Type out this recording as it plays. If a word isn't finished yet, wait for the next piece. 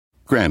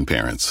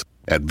Grandparents.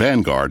 At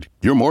Vanguard,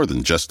 you're more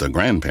than just a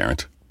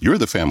grandparent. You're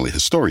the family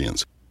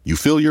historians. You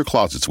fill your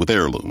closets with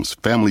heirlooms,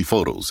 family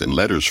photos, and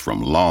letters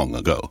from long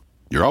ago.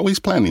 You're always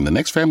planning the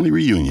next family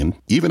reunion,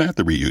 even at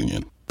the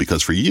reunion.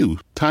 Because for you,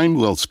 time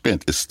well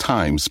spent is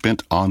time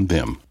spent on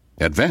them.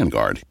 At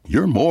Vanguard,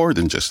 you're more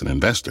than just an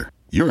investor.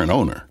 You're an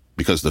owner.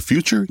 Because the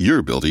future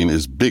you're building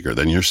is bigger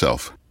than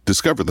yourself.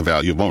 Discover the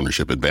value of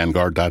ownership at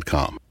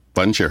Vanguard.com.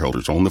 Fund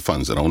shareholders own the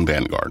funds that own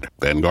Vanguard.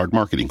 Vanguard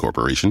Marketing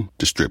Corporation,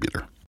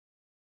 distributor.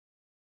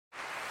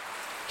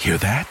 Hear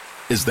that?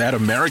 Is that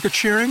America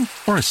cheering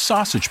or a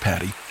sausage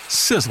patty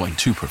sizzling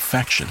to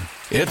perfection?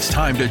 It's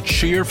time to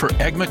cheer for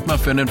Egg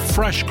McMuffin and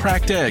fresh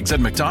cracked eggs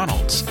at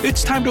McDonald's.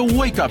 It's time to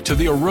wake up to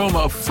the aroma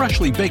of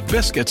freshly baked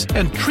biscuits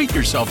and treat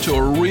yourself to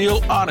a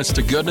real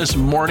honest-to-goodness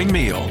morning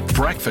meal.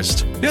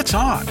 Breakfast, it's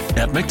on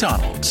at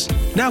McDonald's.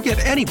 Now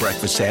get any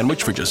breakfast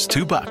sandwich for just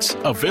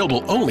 $2.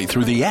 Available only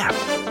through the app.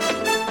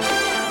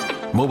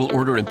 Mobile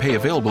order and pay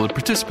available at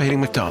participating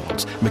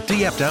McDonald's.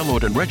 McD app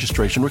download and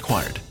registration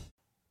required.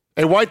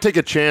 And why take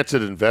a chance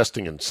at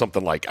investing in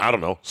something like, I don't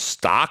know,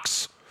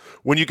 stocks,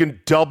 when you can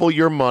double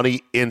your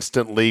money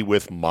instantly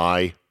with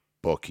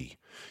MyBookie? You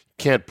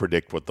can't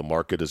predict what the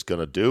market is going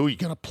to do. You're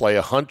going to play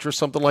a hunch or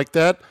something like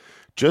that?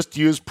 Just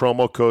use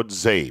promo code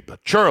ZABE,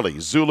 Charlie,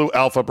 Zulu,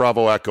 Alpha,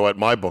 Bravo, Echo at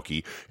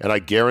MyBookie, and I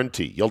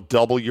guarantee you'll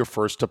double your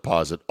first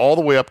deposit all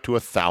the way up to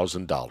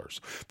 $1,000.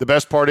 The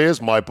best part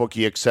is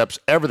MyBookie accepts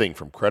everything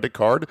from credit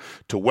card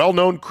to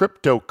well-known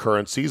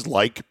cryptocurrencies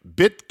like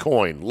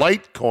Bitcoin,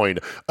 Litecoin,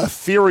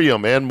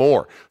 Ethereum, and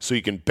more. So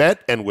you can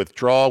bet and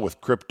withdraw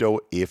with crypto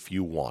if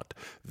you want.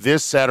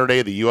 This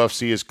Saturday, the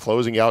UFC is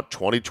closing out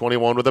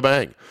 2021 with a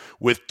bang,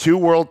 with 2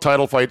 world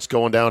title fights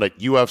going down at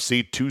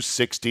UFC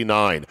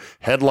 269,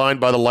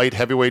 headlined by the light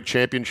heavyweight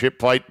championship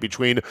fight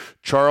between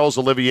Charles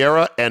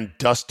Oliveira and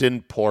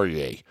Dustin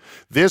Poirier.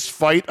 This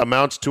fight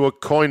amounts to a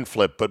coin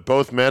flip, but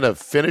both men have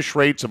finish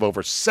rates of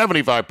over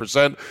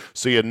 75%,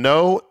 so you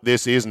know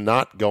this is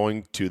not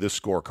going to the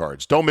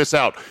scorecards. Don't miss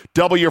out.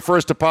 Double your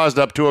first deposit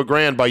up to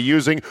 $1,000 by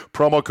using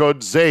promo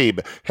code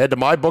ZABE. Head to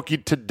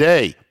MyBookie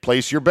today.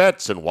 Place your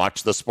bets and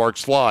watch the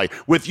sparks fly.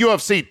 With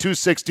UFC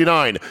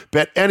 269,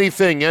 bet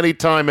anything,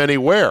 anytime,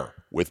 anywhere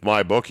with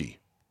MyBookie.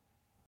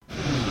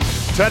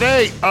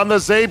 Today on the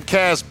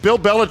Zabecast, Bill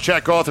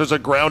Belichick authors a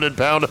ground and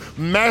pound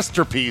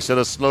masterpiece in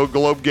a snow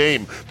globe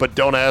game. But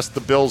don't ask the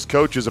Bills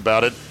coaches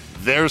about it.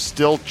 They're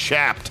still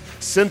chapped.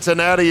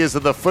 Cincinnati is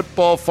in the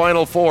football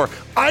Final Four.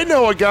 I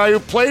know a guy who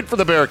played for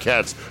the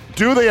Bearcats.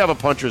 Do they have a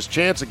puncher's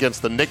chance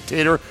against the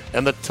Dictator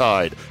and the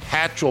Tide?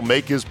 Hatch will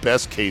make his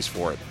best case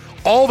for it.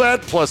 All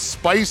that plus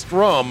spiced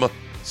rum,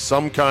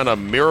 some kind of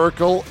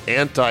miracle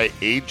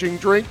anti-aging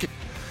drink.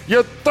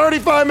 Your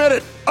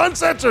 35-minute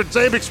uncensored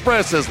Zabe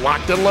Express is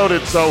locked and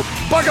loaded, so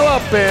buckle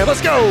up and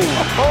let's go.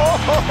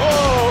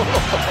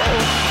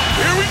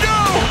 Here we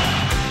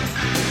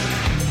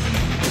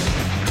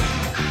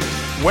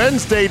go.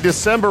 Wednesday,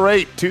 December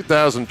 8,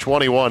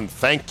 2021.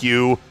 Thank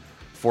you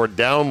for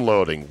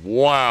downloading.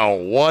 Wow,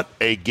 what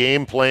a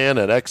game plan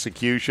and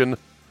execution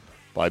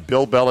by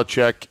Bill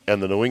Belichick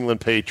and the New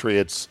England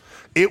Patriots.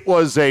 It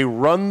was a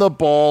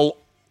run-the-ball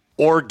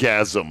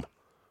orgasm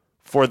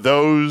for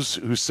those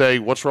who say,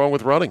 what's wrong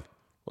with running?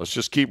 Let's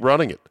just keep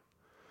running it.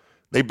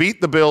 They beat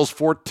the Bills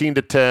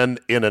 14-10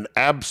 in an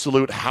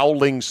absolute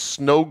howling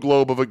snow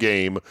globe of a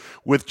game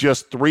with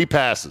just 3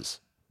 passes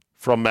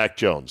from Mac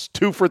Jones.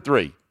 2 for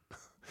 3.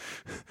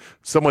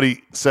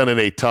 Somebody sent in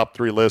a top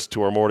 3 list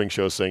to our morning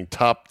show saying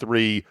top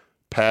 3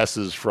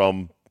 passes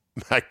from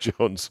Mac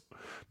Jones.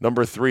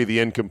 Number 3, the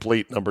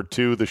incomplete. Number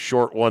 2, the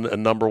short one.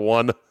 And number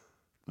 1,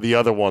 the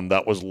other one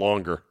that was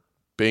longer.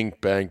 Bing,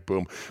 bang,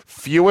 boom.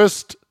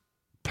 Fewest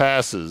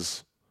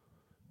passes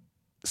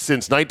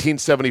since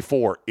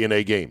 1974 in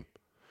a game.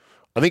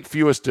 I think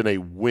fewest in a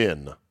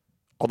win,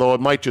 although it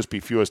might just be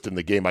fewest in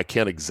the game. I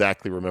can't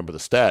exactly remember the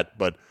stat,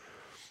 but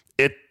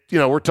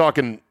we're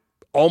talking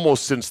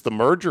almost since the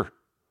merger.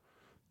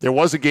 There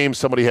was a game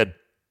somebody had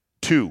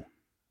 2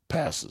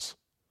 passes.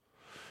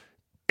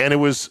 And it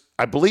was,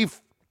 I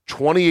believe,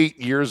 28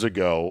 years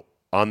ago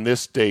on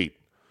this date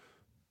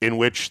in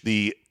which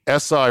the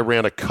SI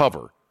ran a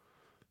cover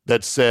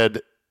that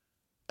said,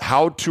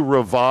 how to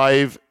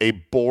revive a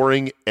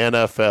boring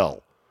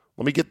NFL.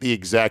 Let me get the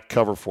exact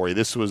cover for you.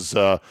 This was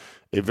a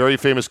very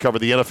famous cover.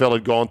 The NFL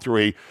had gone through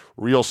a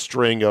real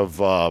string of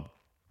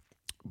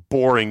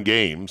boring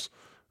games.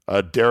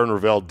 Darren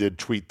Ravel did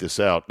tweet this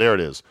out. There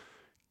it is.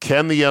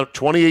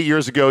 28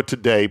 years ago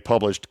today,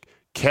 published,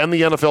 Can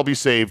the NFL be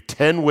saved?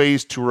 10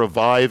 ways to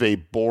revive a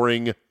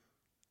boring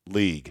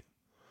league.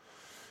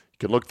 You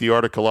can look the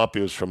article up.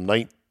 It was from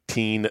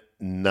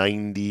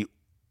 1990.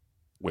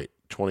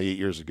 28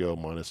 years ago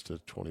minus the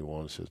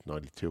 21, it says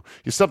 92.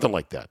 It's something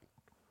like that.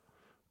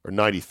 Or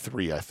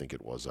 93, I think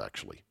it was,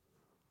 actually.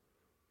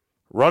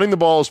 Running the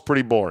ball is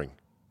pretty boring.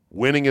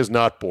 Winning is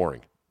not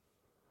boring.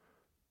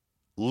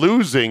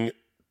 Losing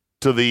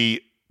to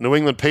the New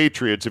England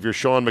Patriots, if you're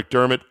Sean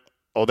McDermott,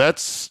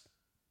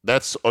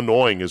 that's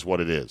annoying is what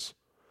it is.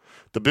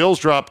 The Bills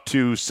dropped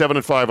to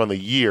 7-5 on the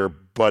year,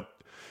 but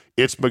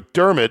It's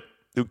McDermott,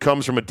 who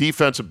comes from a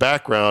defensive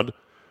background,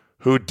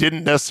 who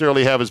didn't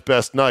necessarily have his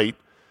best night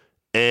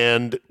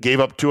and gave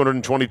up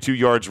 222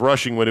 yards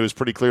rushing when it was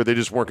pretty clear they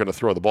just weren't going to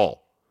throw the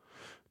ball.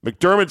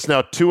 McDermott's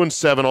now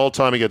 2-7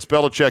 all-time against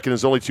Belichick, and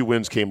his only 2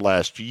 wins came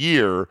last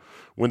year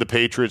when the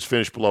Patriots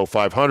finished below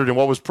 500 in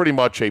what was pretty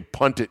much a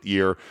punt-it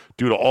year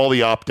due to all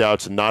the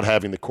opt-outs and not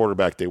having the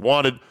quarterback they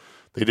wanted.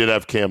 They did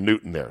have Cam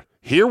Newton there.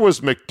 Here was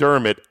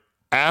McDermott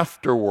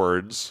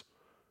afterwards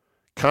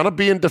kind of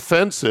being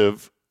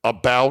defensive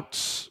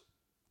about,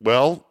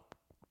 well,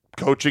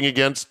 coaching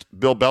against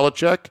Bill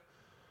Belichick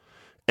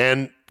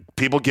and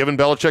people giving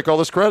Belichick all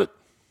this credit.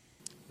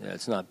 Yeah,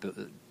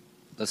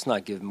 let's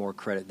not give more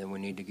credit than we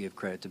need to give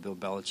credit to Bill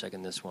Belichick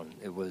in this one.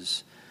 It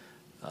was,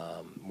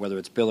 whether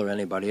it's Bill or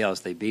anybody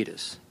else, they beat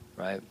us,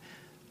 right?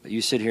 But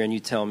you sit here and you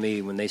tell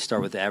me when we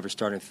start with the average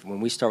starting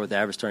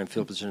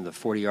field position of the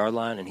 40-yard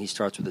line and he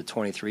starts with the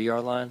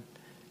 23-yard line,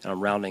 and I'm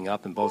rounding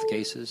up in both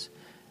cases,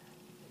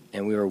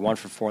 and we were 1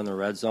 for 4 in the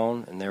red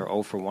zone and they were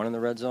 0 for 1 in the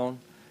red zone,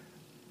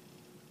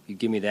 you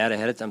give me that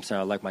ahead of time, I'm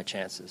saying I like my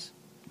chances.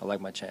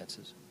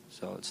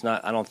 So it's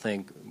not, I don't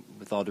think,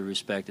 with all due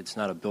respect, it's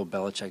not a Bill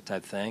Belichick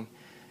type thing.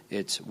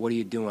 It's what are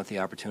you doing with the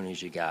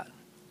opportunities you got?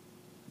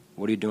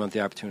 We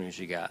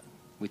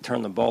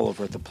turned the ball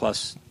over at the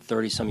plus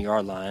 30-some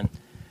yard line.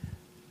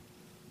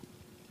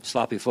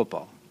 Sloppy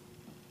football.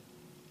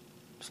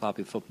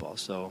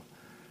 So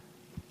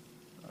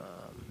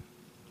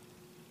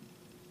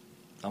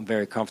I'm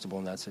very comfortable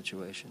in that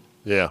situation.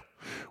 Yeah.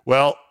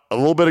 Well, a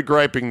little bit of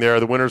griping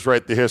there. The winners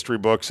write the history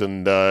books,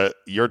 and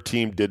your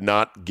team did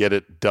not get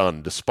it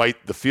done.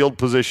 Despite the field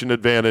position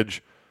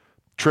advantage,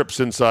 trips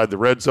inside the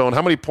red zone.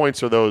 How many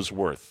points are those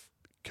worth,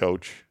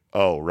 Coach?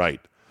 Oh, right.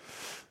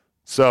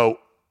 So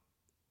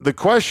the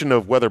question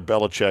of whether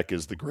Belichick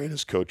is the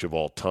greatest coach of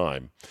all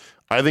time,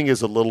 I think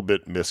is a little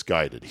bit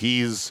misguided.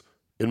 He's,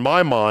 in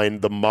my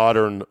mind, the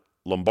modern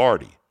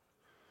Lombardi,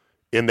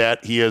 in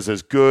that he is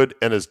as good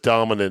and as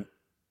dominant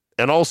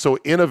and also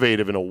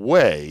innovative in a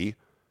way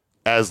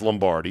as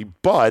Lombardi,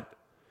 but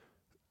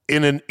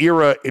in an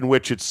era in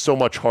which it's so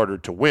much harder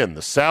to win.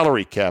 The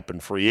salary cap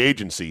and free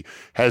agency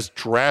has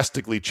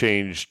drastically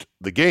changed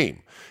the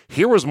game.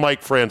 Here was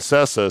Mike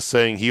Francesa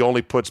saying he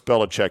only puts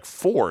Belichick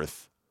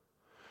 4th,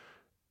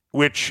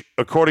 which,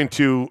 according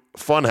to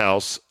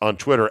Funhouse on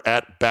Twitter,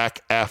 at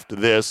Back After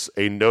This,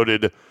 a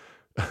noted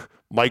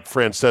Mike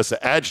Francesa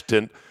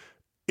adjutant,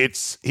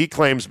 he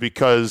claims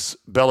because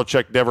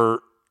Belichick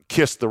never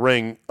kissed the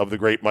ring of the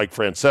great Mike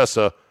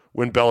Francesa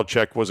when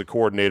Belichick was a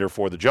coordinator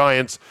for the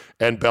Giants,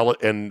 and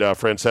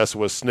Francesa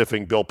was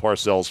sniffing Bill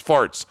Parcells'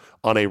 farts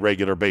on a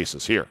regular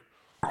basis. Here.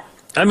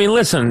 I mean,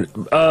 listen,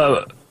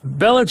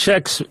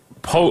 Belichick's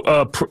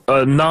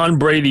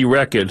non-Brady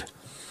record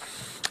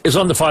is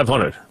under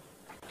 500.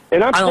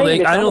 And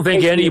I don't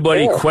think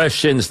anybody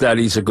questions that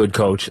he's a good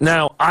coach.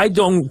 Now, I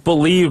don't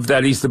believe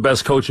that he's the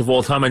best coach of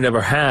all time. I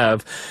never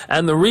have.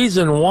 And the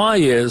reason why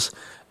is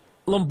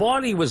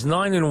Lombardi was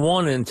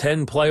 9-1 in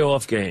 10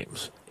 playoff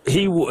games.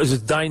 He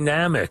was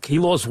dynamic. He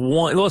lost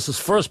his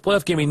first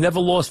playoff game. He never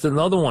lost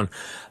another one.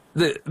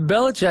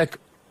 Belichick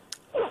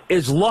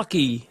is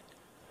lucky,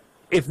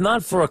 if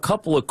not for a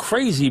couple of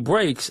crazy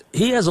breaks,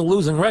 he has a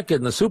losing record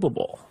in the Super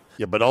Bowl.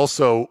 Yeah, but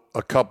also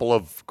a couple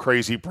of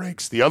crazy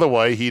breaks the other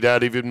way, he'd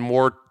had even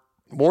more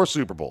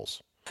Super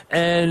Bowls.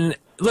 And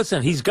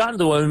listen, he's gotten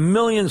to 1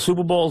 million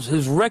Super Bowls.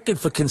 His record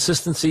for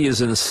consistency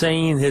is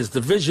insane. His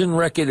division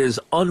record is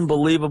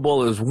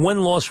unbelievable. His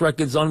win-loss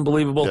record's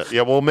unbelievable.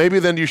 Yeah, well, maybe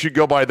then you should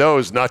go by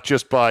those, not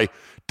just by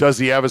does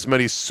he have as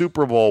many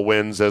Super Bowl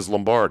wins as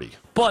Lombardi.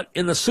 But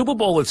in the Super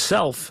Bowl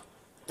itself,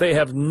 they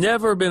have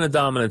never been a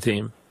dominant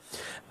team,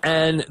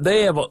 and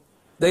they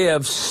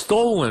have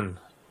stolen.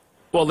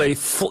 Well,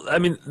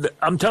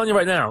 I'm telling you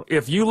right now,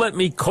 if you let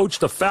me coach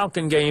the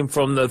Falcon game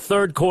from the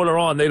third quarter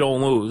on, they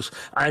don't lose.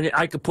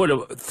 I could put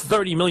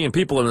 30 million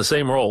people in the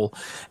same role.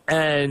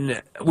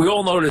 And we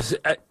all know this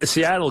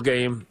Seattle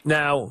game.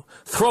 Now,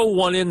 throw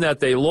one in that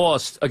they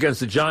lost against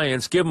the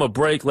Giants, give them a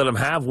break, let them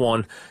have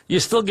one.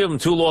 You still give them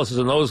 2 losses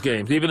in those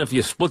games, even if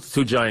you split the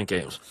 2 Giant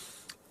games.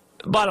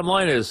 Bottom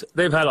line is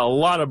they've had a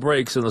lot of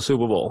breaks in the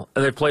Super Bowl,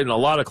 and they've played in a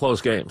lot of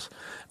close games.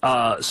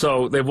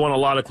 So they've won a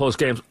lot of close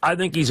games. I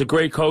think he's a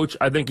great coach.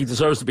 I think he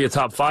deserves to be a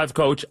top 5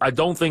 coach. I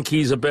don't think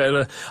he's a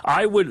better.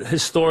 I would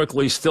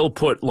historically still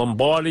put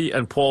Lombardi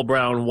and Paul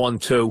Brown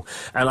 1-2,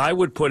 and I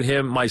would put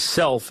him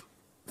myself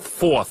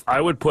 4th. I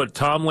would put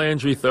Tom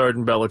Landry 3rd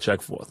and Belichick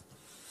 4th.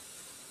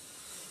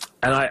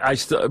 And I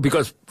still,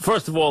 because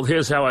first of all,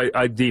 here's how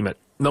I deem it.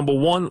 Number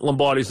 1,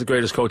 Lombardi's the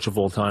greatest coach of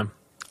all time,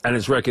 and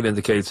his record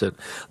indicates it.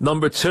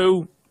 Number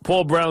 2,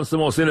 Paul Brown's the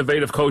most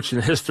innovative coach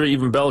in history.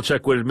 Even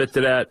Belichick would admit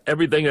to that.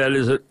 Everything that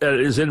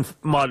is in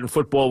modern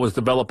football was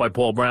developed by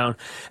Paul Brown.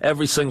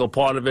 Every single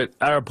part of it.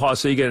 Ara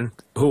Parseghian,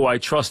 who I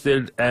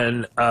trusted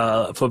and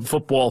for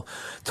football,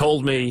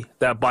 told me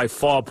that by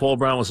far Paul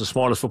Brown was the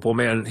smartest football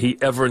man he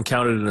ever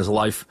encountered in his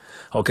life.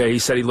 Okay, he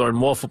said he learned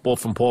more football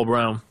from Paul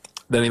Brown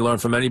than he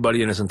learned from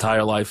anybody in his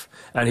entire life.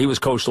 And he was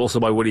coached also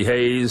by Woody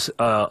Hayes,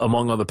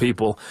 among other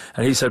people.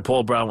 And he said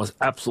Paul Brown was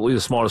absolutely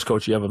the smartest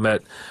coach he ever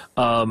met.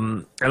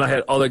 And I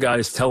had other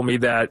guys tell me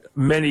that,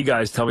 many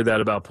guys tell me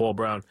that about Paul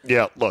Brown.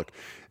 Yeah, look,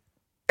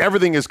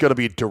 everything is going to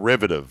be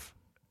derivative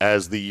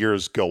as the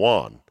years go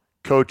on.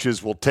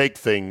 Coaches will take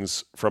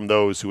things from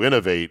those who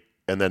innovate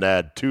and then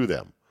add to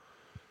them.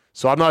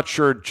 So I'm not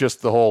sure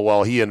just the whole,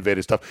 well, he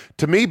innovated stuff.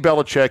 To me,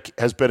 Belichick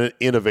has been an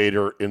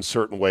innovator in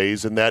certain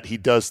ways in that he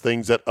does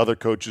things that other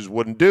coaches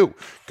wouldn't do.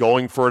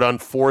 Going for it on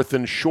 4th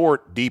and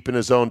short deep in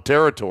his own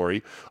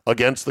territory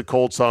against the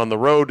Colts on the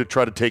road to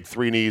try to take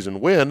 3 knees and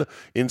win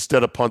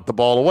instead of punt the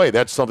ball away.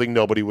 That's something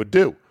nobody would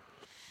do.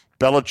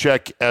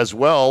 Belichick as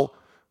well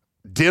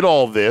did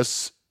all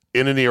this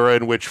in an era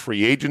in which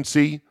free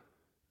agency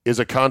is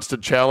a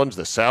constant challenge.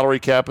 The salary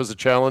cap is a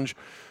challenge.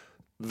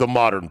 The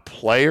modern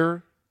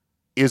player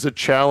is a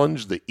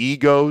challenge. The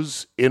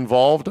egos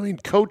involved. I mean,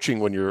 coaching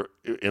when you're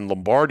in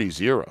Lombardi's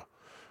era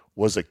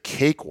was a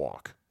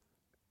cakewalk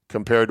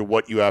compared to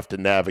what you have to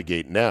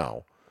navigate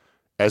now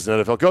as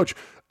an NFL coach.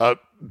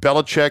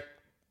 Belichick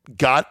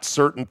got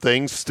certain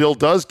things, still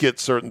does get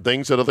certain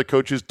things that other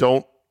coaches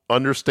don't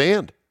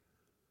understand.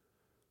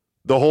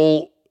 The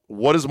whole,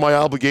 what is my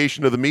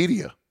obligation to the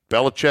media?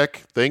 Belichick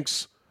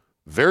thinks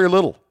very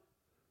little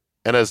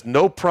and has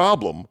no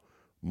problem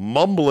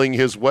mumbling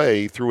his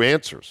way through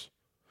answers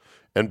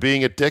and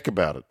being a dick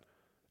about it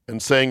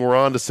and saying we're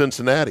on to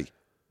Cincinnati.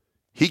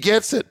 He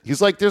gets it.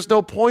 He's like, there's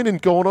no point in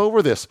going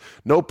over this.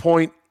 No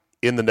point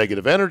in the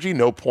negative energy.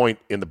 No point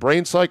in the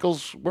brain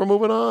cycles. We're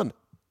moving on.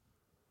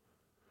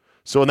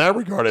 So in that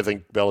regard, I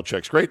think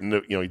Belichick's great.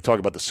 And, you talk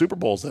about the Super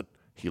Bowls that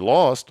he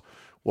lost.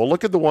 Well,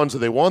 look at the ones that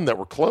they won that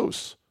were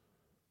close.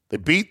 They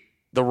beat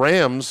the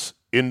Rams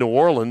in New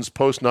Orleans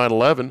post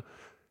 9/11,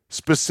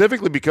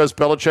 specifically because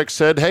Belichick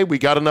said, hey, we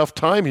got enough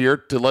time here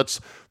to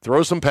let's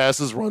throw some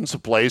passes, run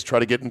some plays, try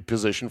to get in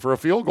position for a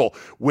field goal.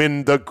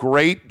 When the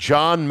great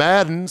John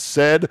Madden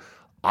said,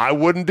 I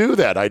wouldn't do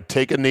that. I'd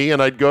take a knee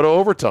and I'd go to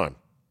overtime.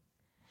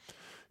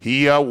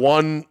 He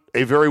won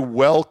a very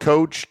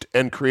well-coached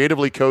and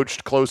creatively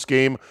coached close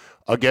game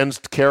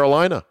against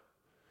Carolina.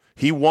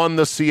 He won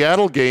the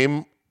Seattle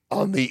game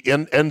on the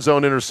end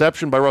zone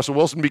interception by Russell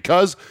Wilson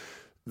because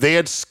they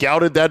had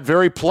scouted that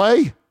very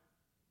play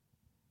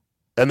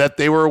and that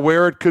they were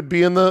aware it could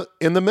be in the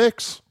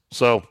mix.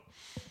 So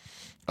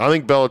I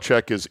think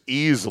Belichick is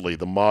easily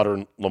the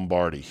modern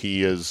Lombardi.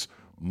 He is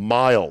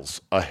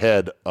miles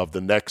ahead of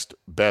the next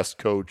best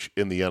coach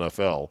in the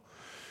NFL.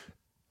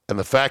 And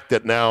the fact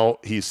that now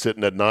he's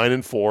sitting at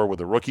 9-4 with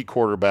a rookie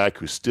quarterback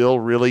who still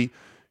really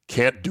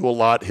can't do a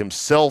lot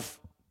himself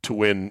to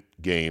win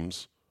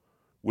games,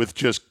 with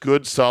just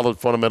good, solid,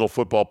 fundamental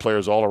football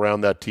players all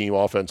around that team,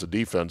 offense and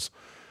defense,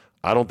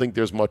 I don't think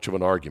there's much of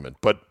an argument.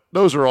 But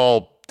those are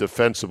all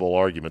defensible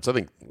arguments. I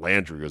think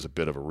Landry was a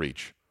bit of a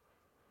reach.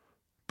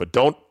 But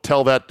don't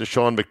tell that to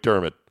Sean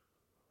McDermott,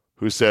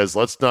 who says,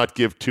 let's not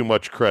give too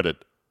much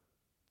credit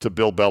to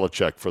Bill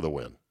Belichick for the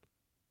win.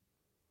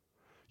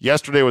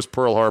 Yesterday was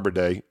Pearl Harbor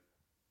Day,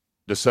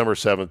 December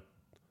 7th.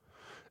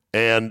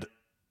 And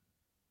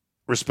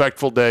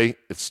respectful day.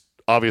 It's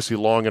obviously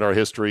long in our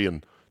history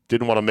and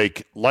didn't want to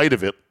make light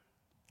of it.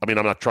 I mean,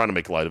 I'm not trying to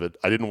make light of it.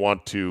 I didn't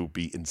want to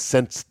be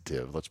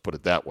insensitive, let's put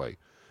it that way.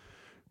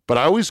 But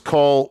I always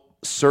call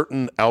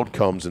certain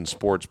outcomes in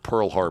sports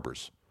Pearl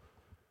Harbors.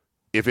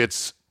 If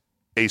it's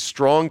a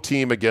strong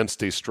team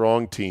against a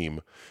strong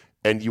team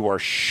and you are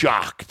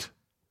shocked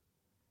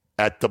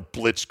at the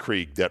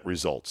blitzkrieg that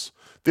results.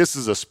 This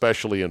is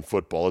especially in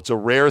football. It's a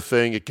rare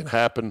thing. It can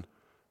happen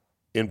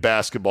in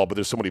basketball, but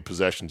there's so many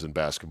possessions in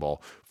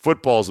basketball.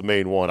 Football is the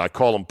main one. I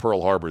call them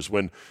Pearl Harbors,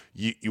 when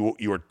you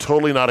are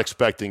totally not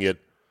expecting it,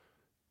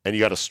 and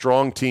you got a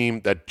strong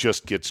team that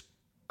just gets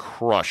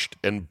crushed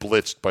and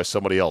blitzed by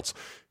somebody else.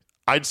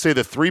 I'd say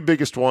the 3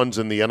 biggest ones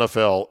in the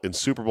NFL in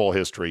Super Bowl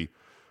history,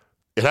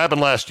 it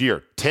happened last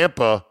year.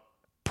 Tampa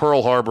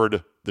Pearl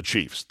Harbored the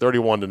Chiefs,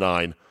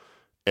 31-9,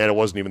 and it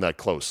wasn't even that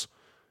close.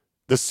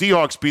 The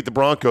Seahawks beat the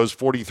Broncos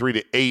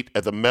 43-8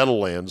 at the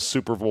Meadowlands,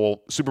 Super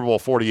Bowl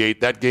 48.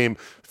 That game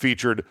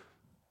featured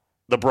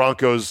the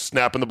Broncos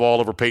snapping the ball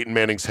over Peyton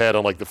Manning's head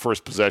on like the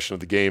first possession of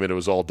the game, and it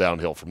was all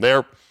downhill from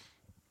there.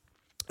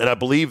 And I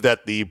believe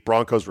that the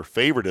Broncos were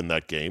favored in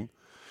that game.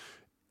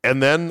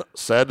 And then,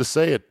 sad to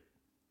say it,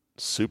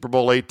 Super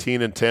Bowl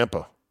 18 in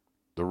Tampa,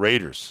 the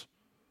Raiders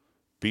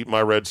beat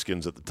my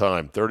Redskins at the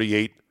time,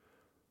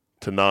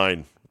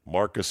 38-9.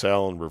 Marcus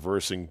Allen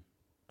reversing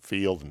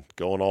field and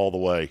going all the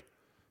way.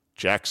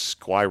 Jack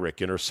Squirick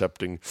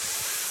intercepting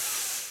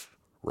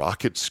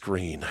rocket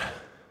screen.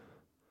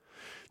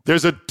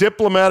 There's a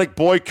diplomatic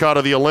boycott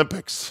of the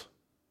Olympics.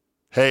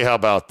 Hey, how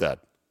about that?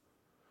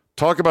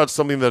 Talk about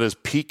something that is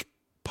peak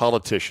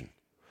politician.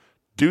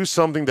 Do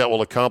something that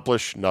will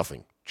accomplish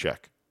nothing.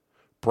 Check.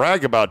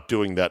 Brag about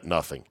doing that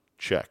nothing.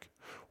 Check.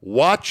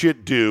 Watch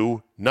it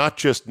do not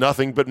just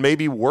nothing, but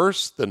maybe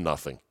worse than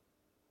nothing.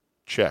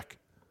 Check.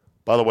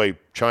 By the way,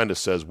 China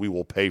says we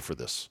will pay for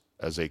this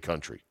as a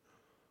country.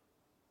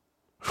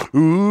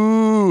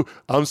 Ooh,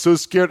 I'm so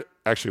scared.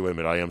 Actually, wait a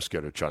minute. I am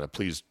scared of China.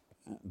 Please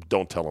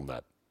don't tell them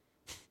that.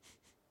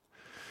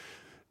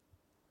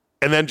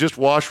 And then just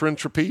wash,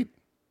 rinse, repeat.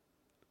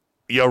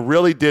 You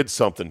really did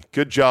something.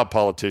 Good job,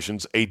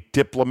 politicians. A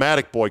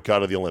diplomatic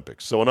boycott of the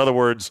Olympics. So in other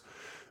words,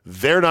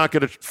 they're not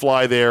going to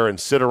fly there and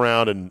sit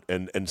around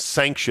and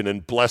sanction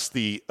and bless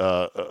the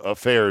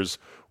affairs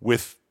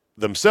with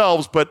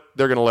themselves, but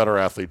they're going to let our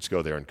athletes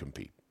go there and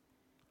compete.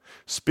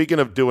 Speaking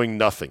of doing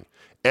nothing,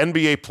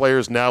 NBA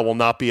players now will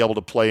not be able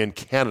to play in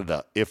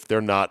Canada if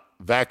they're not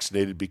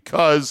vaccinated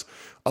because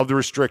of the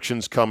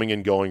restrictions coming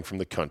and going from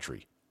the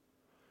country.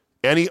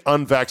 Any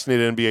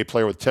unvaccinated NBA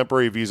player with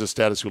temporary visa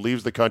status who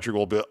leaves the country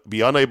will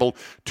be unable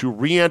to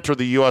re-enter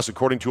the U.S.,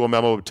 according to a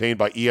memo obtained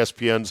by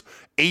ESPN's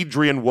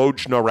Adrian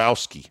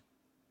Wojnarowski.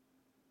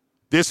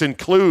 This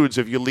includes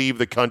if you leave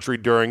the country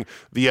during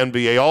the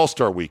NBA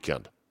All-Star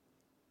weekend.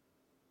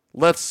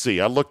 Let's see.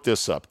 I looked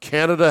this up.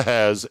 Canada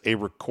has a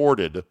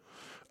recorded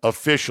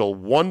official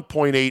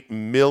 1.8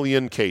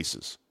 million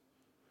cases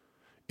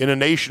in a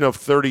nation of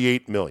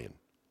 38 million.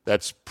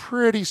 That's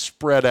pretty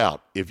spread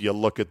out if you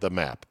look at the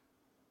map.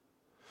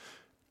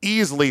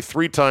 Easily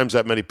 3 times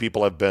that many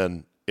people have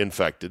been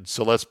infected,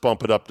 so let's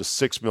bump it up to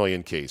 6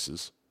 million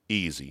cases.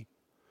 Easy.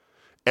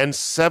 And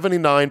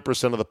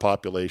 79% of the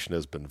population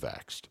has been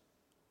vaxxed.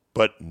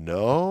 But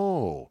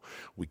no,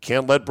 we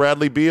can't let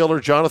Bradley Beal or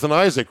Jonathan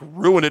Isaac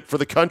ruin it for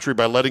the country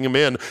by letting him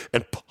in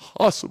and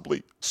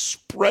possibly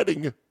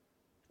spreading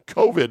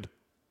COVID.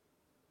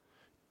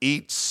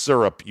 Eat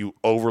syrup, you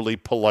overly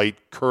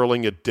polite,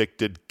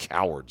 curling-addicted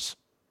cowards.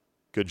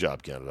 Good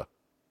job, Canada.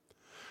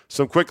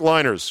 Some quick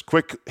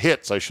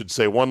hits, I should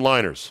say,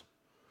 one-liners.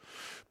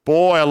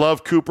 Boy, I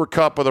love Cooper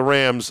Kupp of the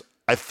Rams.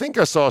 I think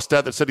I saw a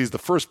stat that said he's the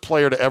first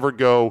player to ever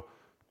go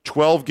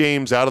 12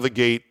 games out of the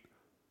gate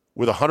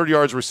with 100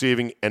 yards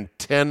receiving and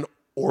 10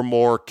 or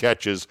more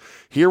catches.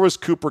 Here was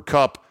Cooper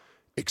Kupp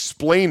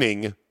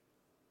explaining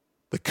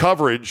the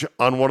coverage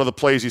on one of the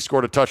plays he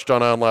scored a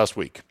touchdown on last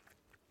week.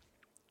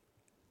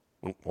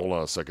 Hold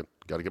on a second.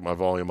 Got to get my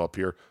volume up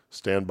here.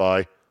 Stand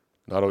by.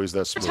 Not always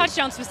that smooth.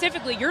 Touchdown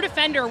specifically, your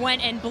defender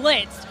went and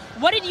blitzed.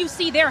 What did you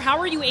see there? How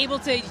were you able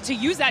to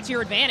use that to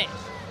your advantage?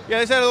 Yeah,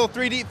 they set a little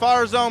 3-deep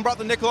fire zone, brought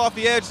the nickel off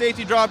the edge,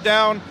 safety dropped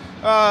down.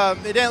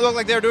 It didn't look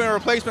like they were doing a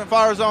replacement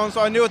fire zone, so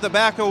I knew at the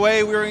back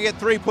away we were going to get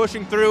 3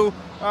 pushing through.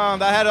 I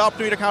had an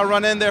opportunity to kind of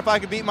run in there if I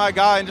could beat my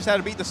guy and just had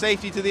to beat the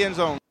safety to the end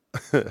zone.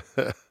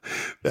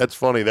 That's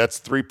funny. That's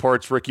 3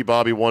 parts Ricky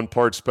Bobby, 1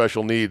 part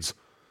special needs.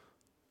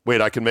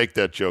 Wait, I can make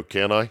that joke,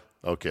 can I?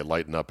 Okay,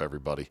 lighten up,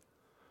 everybody.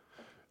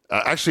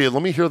 Actually,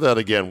 let me hear that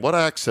again. What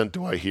accent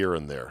do I hear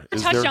in there?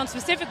 Touchdown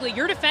specifically,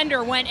 your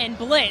defender went and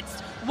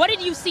blitzed. What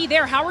did you see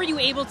there? How were you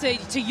able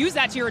to use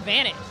that to your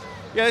advantage?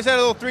 Yeah, they set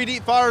a little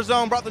 3-deep fire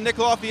zone, brought the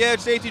nickel off the edge,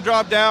 safety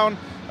dropped down.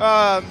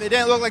 It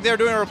didn't look like they were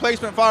doing a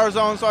replacement fire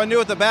zone, so I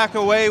knew at the back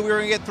away we were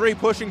going to get 3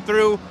 pushing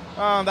through.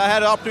 I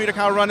had an opportunity to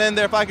kind of run in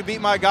there if I could beat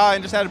my guy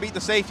and just had to beat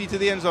the safety to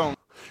the end zone.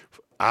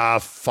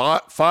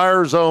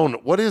 Fire zone.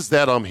 What is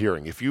that I'm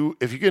hearing? If you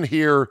can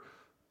hear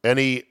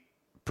any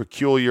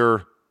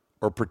peculiar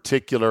or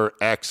particular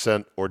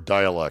accent or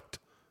dialect,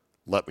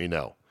 let me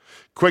know.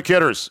 Quick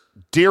hitters.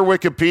 Dear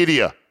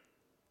Wikipedia,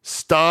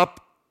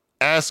 stop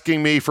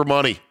asking me for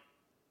money.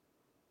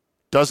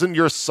 Doesn't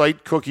your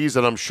site cookies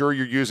that I'm sure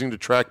you're using to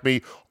track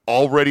me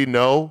already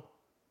know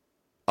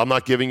I'm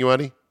not giving you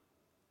any?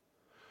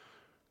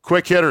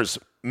 Quick hitters.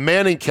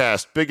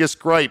 Manningcast, biggest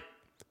gripe,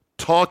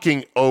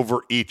 talking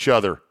over each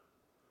other.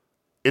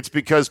 It's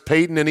because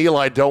Peyton and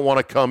Eli don't want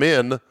to come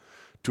in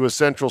to a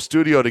central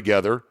studio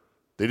together.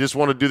 They just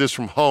want to do this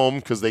from home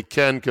because they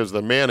can, because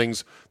they're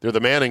Mannings. They're the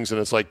Mannings, and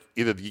it's like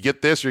either you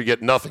get this or you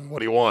get nothing. What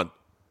do you want?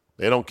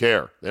 They don't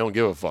care. They don't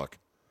give a fuck.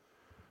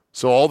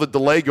 So all the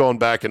delay going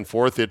back and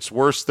forth, it's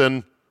worse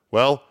than,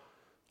 well,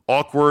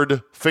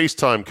 awkward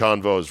FaceTime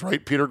convos,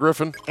 right, Peter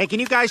Griffin? Hey,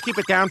 can you guys keep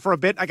it down for a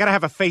bit? I got to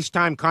have a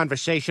FaceTime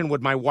conversation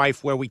with my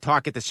wife where we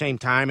talk at the same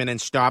time and then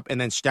stop and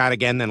then start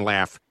again, then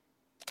laugh.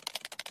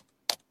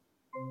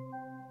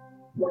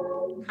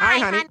 Hi,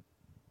 honey.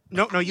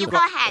 Hon. No, you go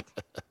ahead.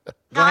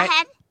 Go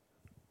ahead.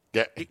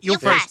 Yeah, you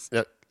first.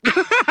 Yeah.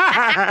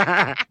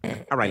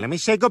 All right, let me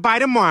say goodbye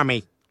to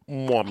Mommy.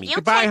 Mommy. You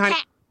Goodbye, honey.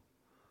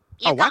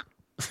 You what?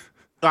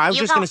 Oh, I was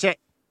You just go. going to say...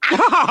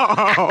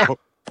 Oh,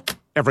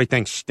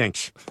 everything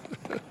stinks.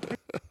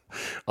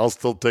 I'll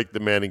still take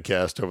the Manning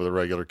cast over the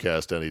regular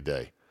cast any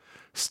day.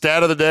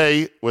 Stat of the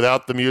day,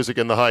 without the music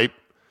and the hype.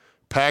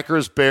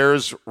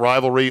 Packers-Bears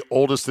rivalry,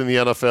 oldest in the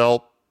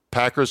NFL.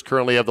 Packers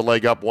currently have the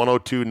leg up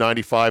 102,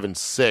 95, and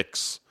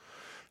 6.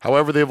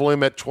 However, they've only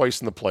met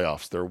twice in the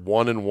playoffs. They're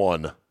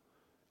 1-1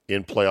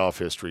 in playoff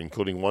history,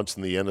 including once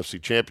in the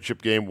NFC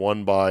Championship game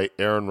won by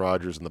Aaron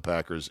Rodgers and the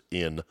Packers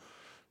in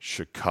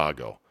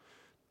Chicago.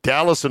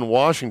 Dallas and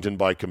Washington,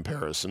 by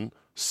comparison,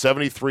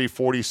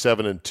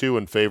 73-47-2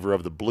 in favor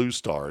of the Blue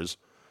Stars.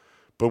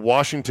 But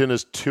Washington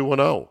is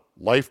 2-0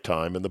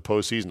 lifetime in the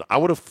postseason. I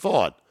would have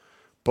thought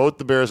both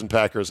the Bears and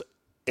Packers,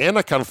 and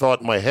I kind of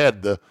thought in my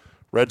head the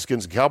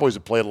Redskins and Cowboys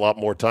have played a lot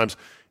more times.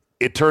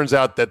 It turns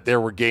out that there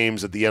were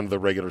games at the end of the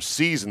regular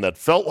season that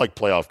felt like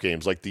playoff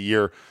games, like the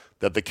year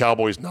that the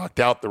Cowboys knocked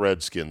out the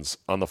Redskins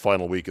on the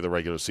final week of the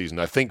regular season.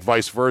 I think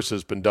vice versa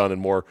has been done in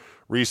more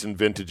recent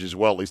vintage as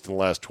well, at least in the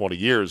last 20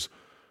 years,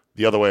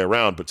 the other way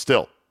around. But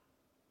still,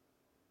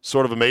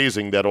 sort of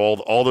amazing that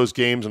all those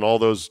games and all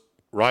those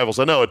rivals.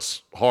 I know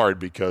it's hard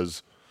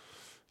because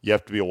you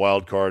have to be a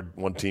wild card.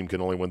 One team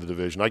can only win the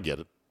division. I get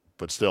it,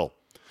 but still.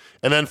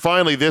 And then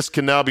finally, this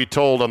can now be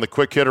told on the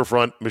quick hitter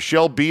front.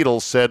 Michelle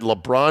Beadle said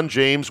LeBron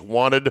James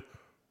wanted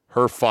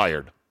her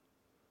fired.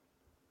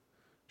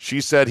 She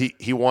said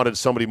he wanted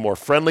somebody more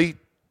friendly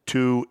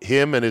to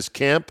him and his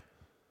camp,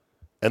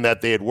 and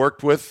that they had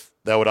worked with.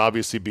 That would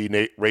obviously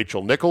be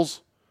Rachel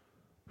Nichols,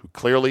 who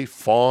clearly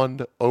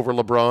fawned over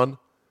LeBron.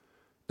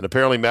 And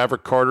apparently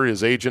Maverick Carter,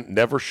 his agent,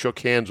 never shook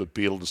hands with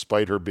Beadle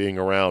despite her being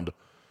around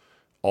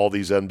all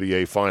these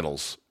NBA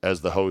finals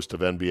as the host of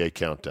NBA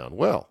Countdown.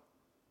 Well,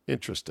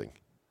 interesting.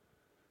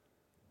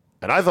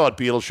 And I thought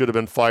Beadle should have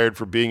been fired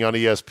for being on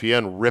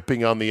ESPN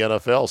ripping on the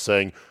NFL,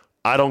 saying,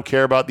 I don't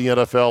care about the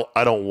NFL.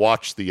 I don't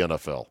watch the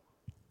NFL.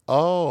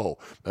 Oh,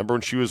 remember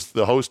when she was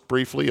the host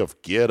briefly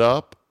of Get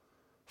Up?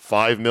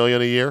 $5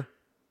 million a year?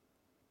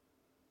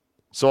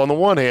 So on the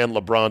one hand,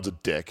 LeBron's a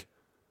dick.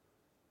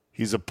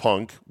 He's a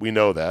punk. We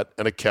know that.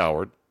 And a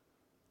coward.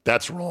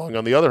 That's wrong.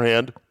 On the other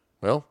hand,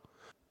 well,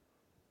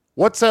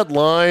 what's that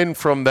line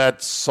from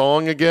that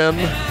song again?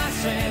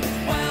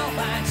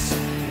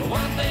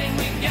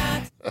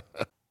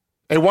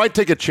 Hey, why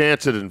take a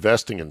chance at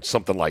investing in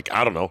something like,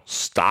 I don't know,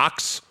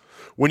 stocks,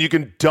 when you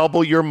can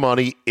double your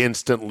money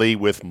instantly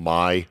with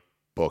MyBookie?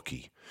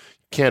 You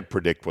can't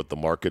predict what the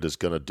market is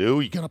going to do.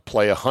 You're going to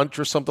play a hunch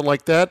or something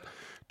like that?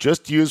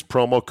 Just use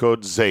promo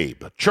code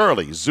ZABE,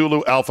 Charlie,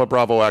 Zulu, Alpha,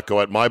 Bravo, Echo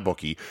at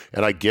MyBookie,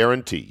 and I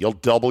guarantee you'll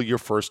double your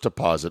first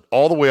deposit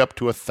all the way up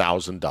to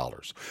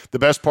 $1,000. The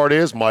best part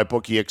is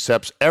MyBookie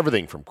accepts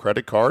everything from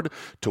credit card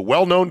to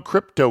well-known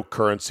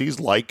cryptocurrencies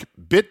like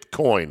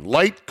Bitcoin,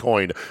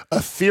 Litecoin,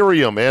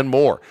 Ethereum, and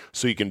more.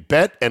 So you can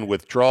bet and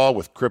withdraw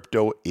with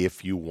crypto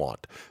if you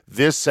want.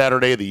 This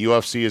Saturday, the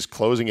UFC is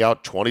closing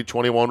out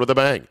 2021 with a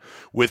bang,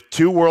 with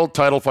 2 world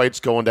title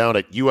fights going down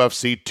at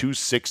UFC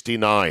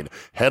 269,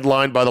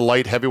 headlined by the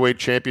light heavyweight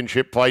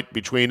championship fight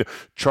between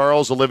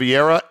Charles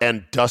Oliveira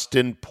and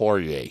Dustin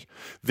Poirier.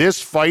 This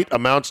fight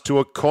amounts to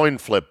a coin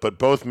flip, but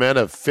both men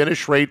have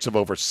finish rates of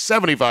over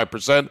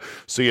 75%,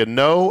 so you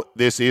know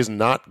this is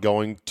not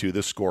going to the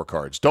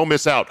scorecards. Don't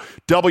miss out.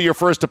 Double your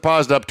first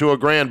deposit up to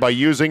 $1,000 by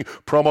using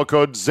promo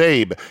code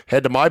ZABE.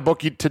 Head to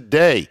MyBookie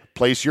today.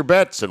 Place your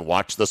bets and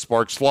watch the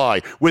sparks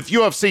fly. With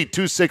UFC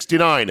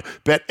 269,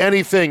 bet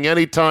anything,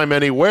 anytime,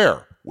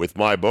 anywhere with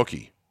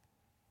MyBookie.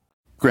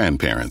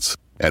 Grandparents.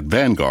 At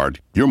Vanguard,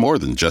 you're more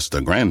than just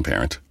a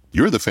grandparent.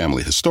 You're the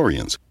family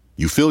historians.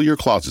 You fill your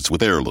closets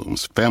with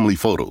heirlooms, family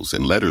photos,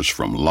 and letters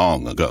from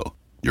long ago.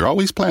 You're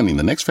always planning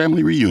the next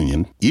family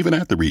reunion, even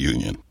at the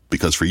reunion.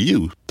 Because for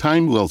you,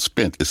 time well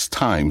spent is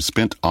time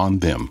spent on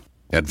them.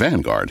 At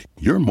Vanguard,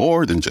 you're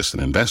more than just an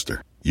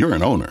investor. You're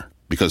an owner.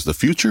 Because the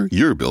future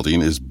you're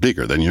building is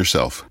bigger than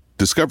yourself.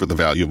 Discover the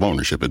value of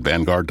ownership at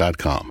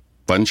Vanguard.com.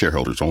 Fund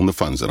shareholders own the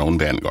funds that own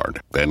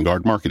Vanguard.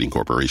 Vanguard Marketing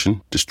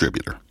Corporation,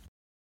 distributor.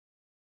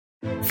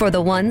 For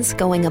the ones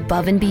going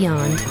above and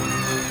beyond.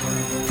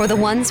 For the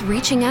ones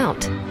reaching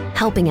out,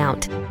 helping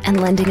out,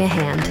 and lending a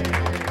hand.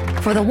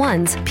 For the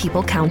ones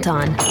people count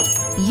on.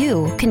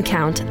 You can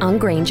count on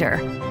Grainger.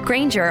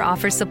 Grainger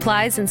offers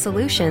supplies and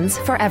solutions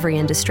for every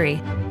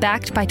industry.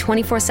 Backed by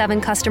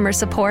 24/7 customer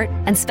support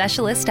and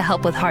specialists to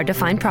help with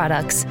hard-to-find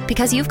products.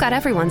 Because you've got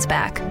everyone's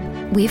back.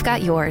 We've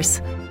got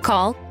yours.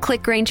 Call,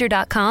 click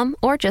Grainger.com,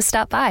 or just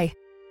stop by.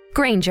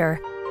 Grainger.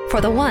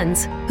 For the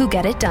ones who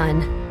get it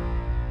done.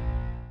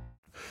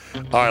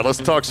 All right, let's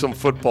talk some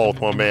football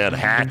with my man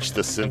Hatch,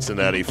 the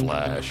Cincinnati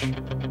Flash.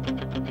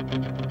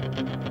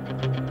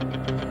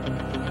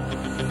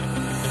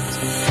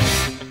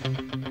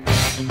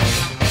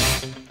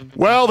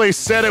 Well, they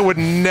said it would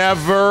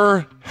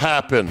never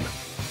happen.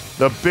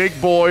 The big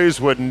boys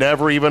would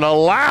never even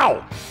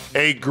allow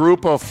a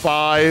group of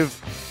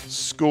 5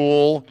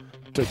 school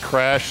to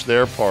crash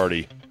their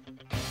party.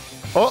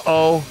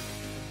 Uh-oh.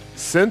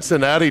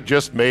 Cincinnati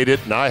just made it,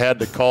 and I had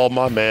to call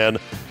my man,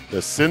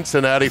 the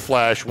Cincinnati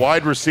Flash,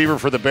 wide receiver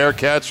for the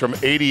Bearcats from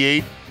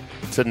 88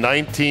 to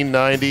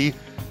 1990,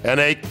 and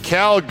a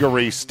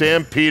Calgary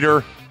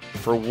Stampeder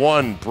for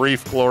one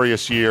brief,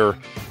 glorious year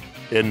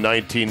in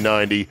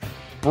 1990.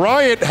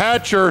 Bryant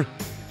Hatcher,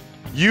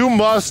 you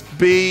must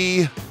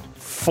be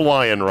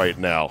flying right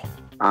now.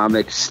 I'm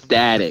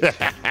ecstatic.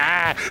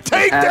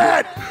 Take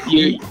that!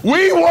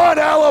 We want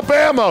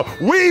Alabama!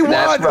 We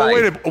want...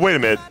 Right. Wait a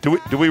minute.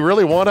 Do we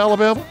really want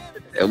Alabama?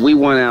 We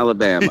want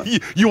Alabama.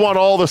 You want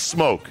all the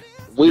smoke.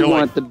 We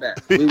want the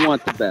best. We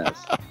want the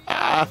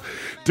best.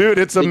 Dude,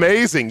 it's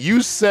amazing.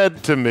 You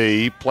said to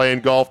me,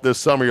 playing golf this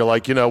summer, you're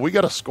like, we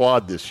got a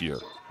squad this year.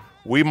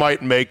 We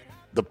might make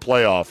the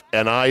playoff.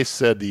 And I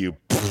said to you,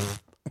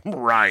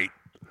 right.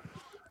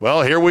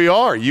 Well, here we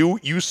are.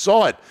 You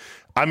saw it.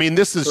 I mean,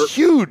 this is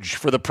huge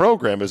for the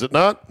program, is it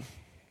not?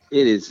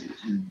 It is.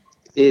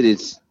 It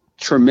is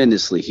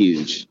tremendously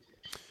huge.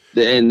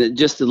 And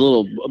just a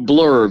little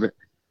blurb.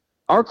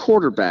 our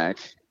quarterback,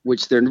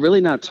 which they're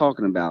really not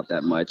talking about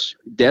that much,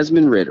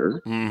 Desmond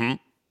Ridder,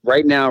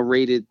 right now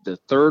rated the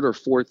 3rd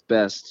or 4th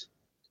best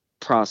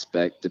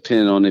prospect,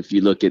 depending on if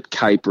you look at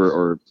Kiper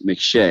or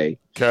McShay.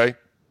 Okay.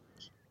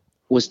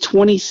 Was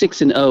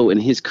 26-0 in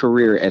his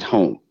career at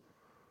home.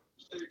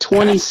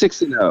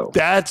 26-0.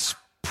 That's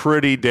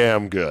pretty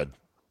damn good.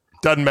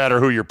 Doesn't matter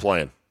who you're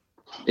playing.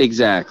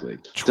 Exactly.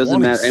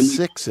 Doesn't matter.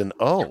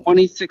 26-0.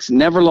 26,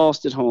 never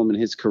lost at home in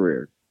his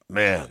career.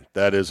 Man,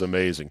 that is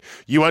amazing.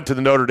 You went to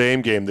the Notre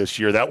Dame game this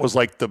year. That was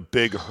like the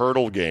big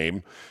hurdle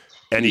game,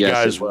 and you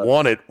guys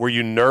won it. Were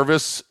you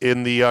nervous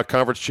in the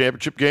conference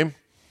championship game?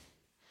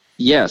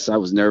 Yes, I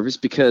was nervous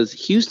because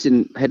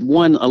Houston had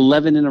won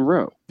 11 in a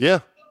row. Yeah.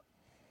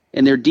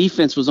 And their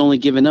defense was only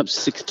giving up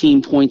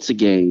 16 points a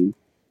game.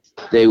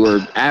 They were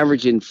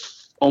averaging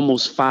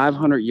almost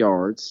 500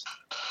 yards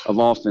of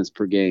offense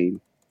per game.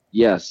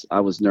 Yes,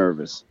 I was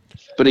nervous.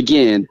 But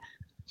again,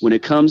 when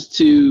it comes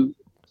to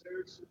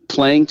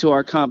playing to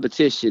our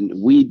competition,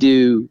 we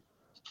do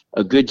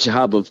a good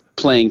job of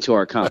playing to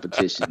our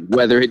competition,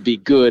 whether it be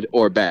good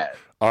or bad.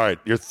 All right,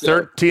 you're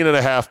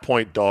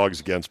 13.5-point dogs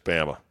against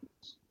Bama.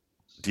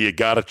 Do you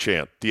got a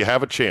chance? Do you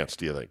have a chance,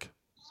 do you think?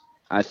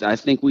 I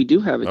think we do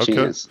have a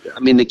chance.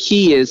 I mean, the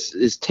key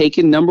is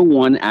taking number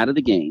one out of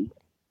the game.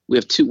 We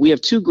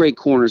have two great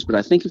corners, but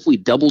I think if we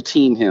double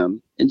team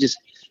him and just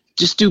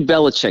do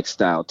Belichick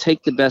style,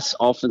 take the best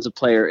offensive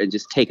player and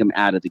just take him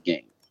out of the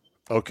game.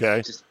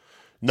 Okay.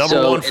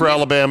 Number one for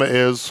Alabama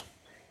is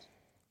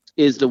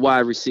the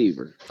wide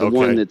receiver, the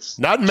one that's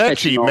not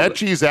Mechie.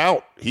 Mechie's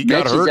out. He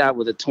got hurt. Mechie's out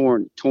with a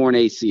torn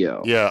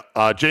ACL. Yeah,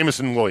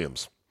 Jamison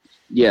Williams.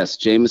 Yes,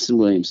 Jamison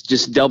Williams.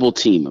 Just double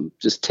team him.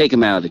 Just take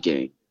him out of the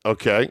game.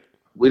 Okay.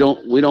 We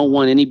don't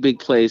want any big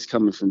plays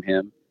coming from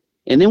him.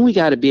 And then we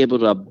got to be able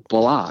to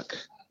block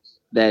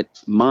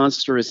that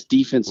monstrous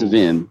defensive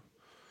end,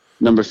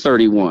 number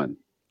 31.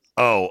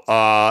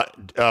 Oh,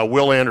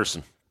 Will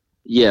Anderson.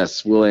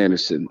 Yes, Will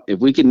Anderson. If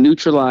we can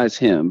neutralize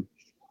him,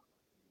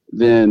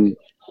 then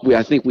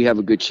I think we have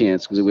a good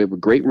chance because we have a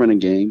great running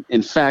game.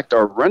 In fact,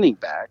 our running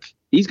back,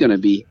 he's going to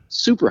be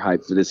super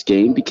hyped for this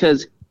game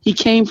because he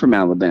came from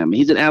Alabama.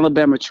 He's an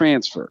Alabama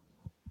transfer.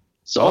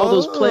 So all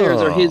those players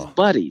are his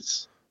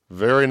buddies.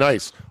 Very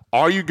nice.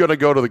 Are you going to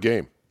go to the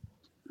game?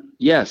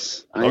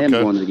 Yes, I am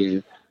going to the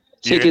game.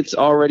 Tickets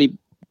already.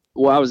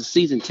 Well, I was a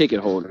season ticket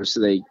holder,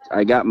 so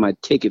I got my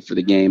ticket for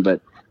the game.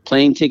 But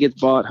plane tickets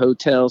bought,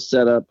 hotel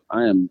set up.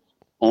 I am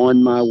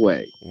on my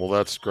way. Well,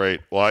 that's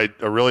great. Well, I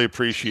really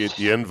appreciate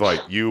the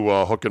invite. You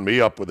hooking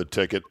me up with a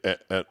ticket.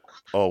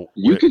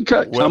 You can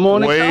come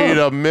on. Wait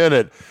a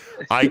minute.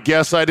 I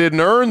guess I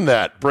didn't earn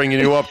that. Bringing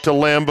you up to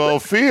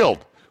Lambeau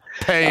Field,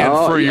 paying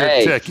for your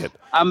ticket.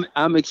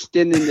 I'm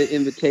extending the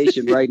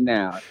invitation right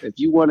now. If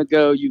you want to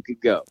go, you could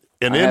go.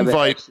 An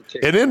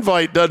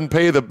invite doesn't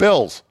pay the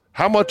bills.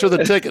 How much are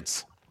the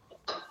tickets?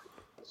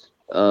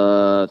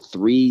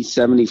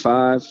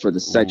 $375 for the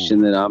section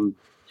that I'm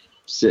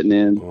sitting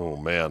in. Oh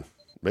man,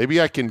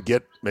 maybe I can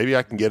get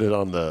it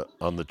on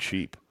the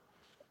cheap.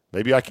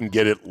 Maybe I can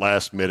get it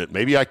last minute.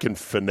 Maybe I can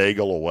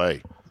finagle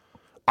away.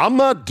 I'm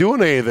not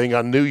doing anything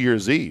on New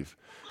Year's Eve.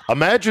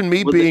 Imagine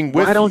me being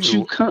with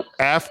you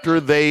after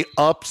they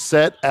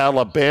upset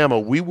Alabama.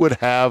 We would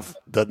have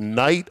the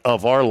night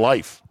of our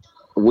life.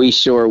 We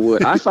sure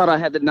would. I thought I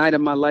had the night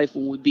of my life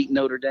when we beat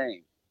Notre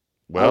Dame.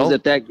 Well, I was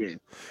at that game.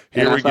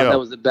 And I thought that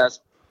was the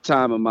best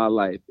time of my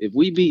life. If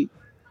we beat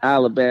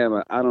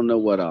Alabama, I don't know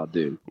what I'll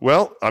do.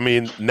 Well, I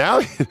mean,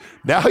 now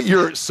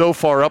you're so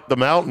far up the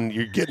mountain,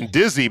 you're getting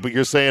dizzy, but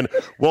you're saying,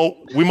 well,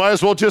 we might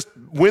as well just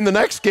win the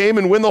next game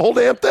and win the whole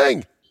damn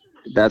thing.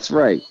 That's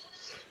right.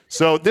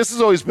 So this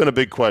has always been a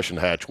big question,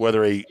 Hatch,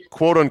 whether a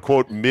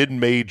quote-unquote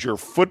mid-major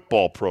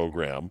football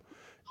program,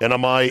 and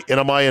am I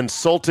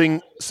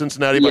insulting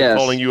Cincinnati by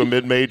calling you a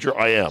mid-major?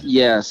 I am.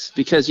 Yes,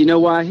 because you know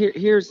why?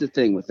 Here's the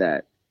thing with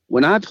that.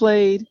 When I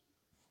played,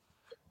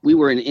 we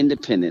were an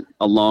independent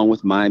along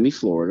with Miami,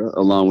 Florida,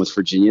 along with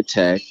Virginia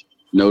Tech,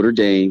 Notre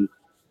Dame,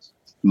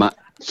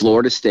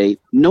 Florida State.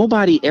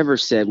 Nobody ever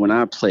said when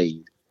I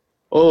played,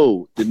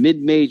 oh, the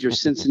mid-major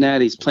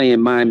Cincinnati's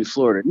playing Miami,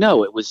 Florida.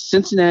 No, it was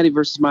Cincinnati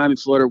versus Miami,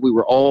 Florida. We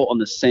were all on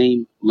the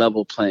same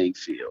level playing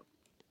field.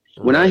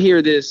 Right. When I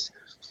hear this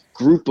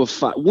group of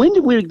five, when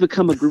did we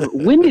become a group?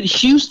 When did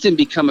Houston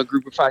become a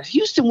group of five?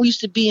 Houston, we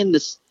used to be in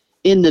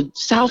the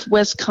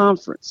Southwest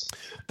Conference.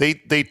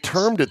 They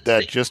termed it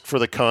that just for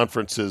the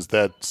conferences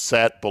that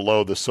sat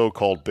below the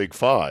so-called Big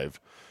Five.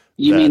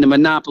 You mean the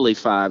Monopoly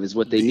Five is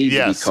what they need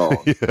to be called.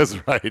 Yes,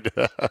 right.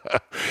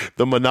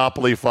 The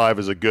Monopoly Five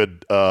is a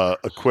good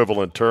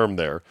equivalent term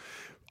there.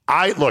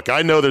 I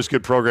know there's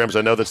good programs.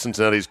 I know that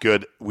Cincinnati's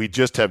good. We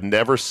just have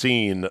never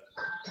seen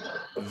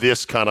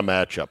this kind of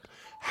matchup.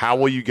 How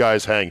will you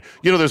guys hang?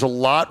 You know, there's a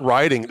lot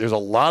riding. There's a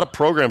lot of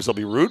programs that'll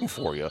be rooting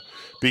for you.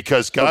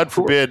 Because God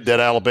forbid that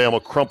Alabama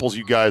crumples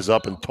you guys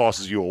up and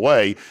tosses you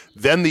away,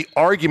 then the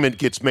argument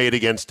gets made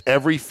against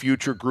every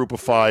future Group of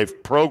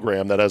 5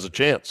 program that has a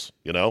chance,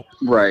 you know?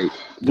 Right.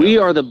 Yeah. We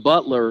are the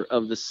Butler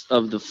of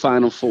the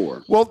Final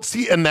Four. Well,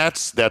 see, and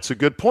that's a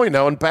good point.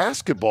 Now, in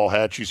basketball,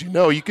 Hatch, as you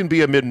know, you can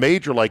be a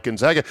mid-major like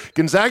Gonzaga.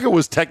 Gonzaga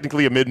was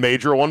technically a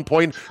mid-major at one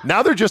point.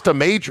 Now they're just a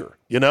major,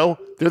 you know?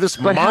 They're this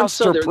but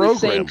monster how so? They're program. The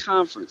same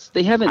conference.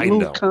 They haven't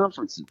moved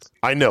conferences.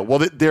 I know.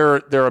 Well, they're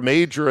a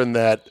major in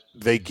that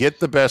they get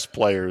the best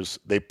players.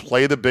 They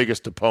play the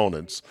biggest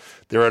opponents.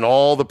 They're in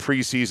all the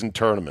preseason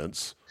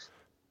tournaments.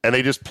 And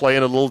they just play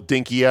in a little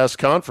dinky-ass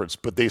conference,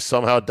 but they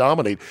somehow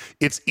dominate.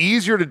 It's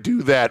easier to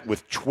do that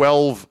with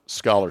 12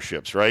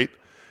 scholarships, right?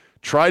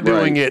 Try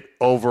doing it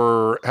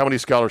over – how many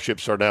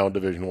scholarships are now in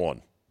Division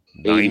I?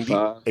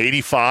 85.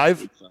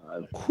 85?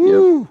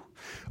 Whew. Yep.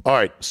 All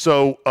right,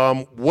 so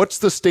what's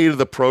the state of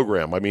the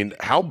program? I mean,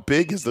 how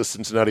big is the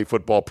Cincinnati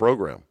football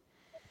program?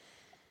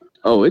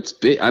 Oh, it's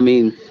big. I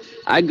mean,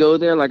 I go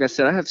there, like I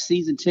said, I have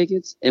season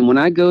tickets, and when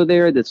I go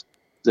there,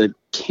 the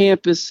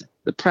campus –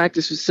 the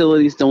practice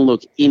facilities don't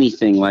look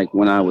anything like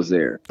when I was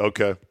there.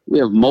 Okay. We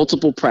have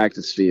multiple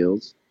practice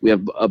fields. We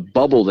have a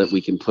bubble that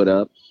we can put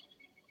up.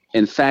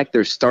 In fact,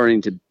 they're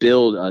starting to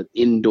build an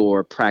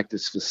indoor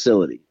practice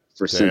facility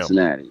for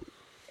Cincinnati.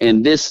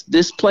 And this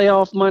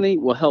playoff money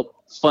will help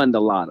fund a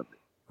lot of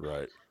it.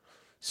 Right.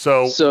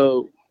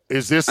 So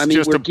is this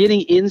we're getting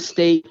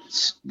in-state.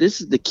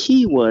 This is the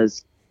key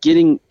was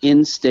getting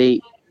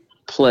in-state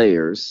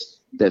players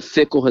that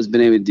Fickell has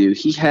been able to do.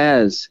 He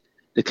has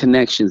the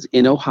connections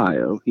in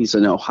Ohio. He's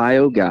an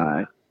Ohio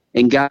guy.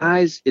 And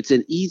guys, it's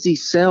an easy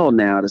sell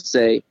now to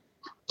say,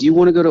 do you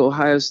want to go to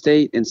Ohio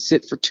State and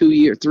sit for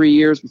 3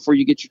 years before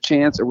you get your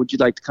chance, or would you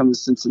like to come to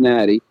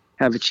Cincinnati,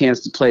 have a chance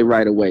to play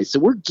right away? So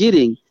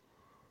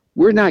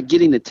we're not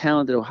getting the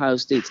talent that Ohio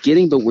State's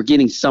getting, but we're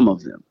getting some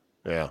of them.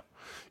 Yeah.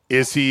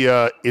 Is he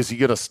going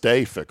to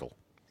stay, Fickell?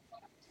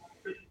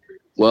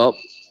 Well,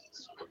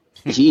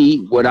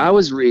 what I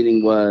was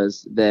reading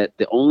was that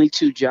the only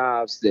 2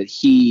 jobs that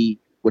he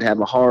would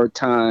have a hard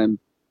time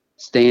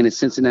staying at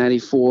Cincinnati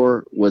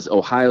for was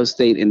Ohio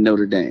State and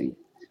Notre Dame.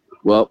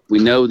 Well, we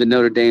know the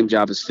Notre Dame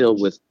job is filled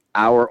with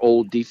our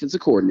old defensive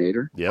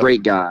coordinator,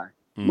 great guy,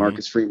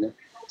 Marcus Freeman.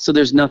 So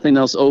there's nothing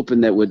else open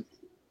that would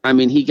 – I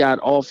mean, he got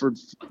offered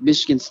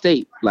Michigan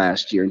State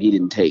last year, and he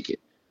didn't take it.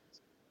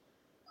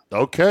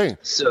 Okay.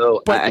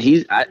 So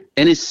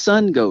and his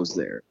son goes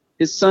there.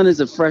 His son is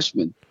a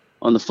freshman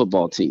on the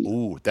football team.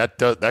 Ooh,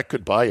 that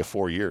could buy you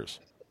 4 years.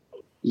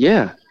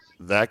 Yeah.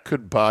 That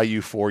could buy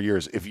you 4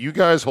 years. If you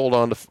guys hold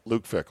on to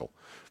Luke Fickell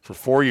for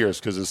 4 years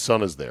because his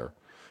son is there,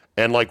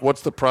 and,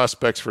 what's the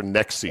prospects for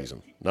next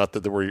season? Not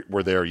that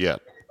we're there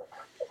yet.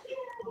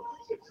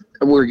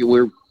 We're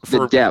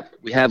the depth.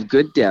 We have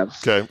good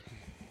depth. Okay.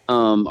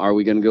 Are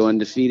we going to go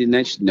undefeated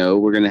next? No,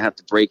 we're going to have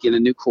to break in a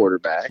new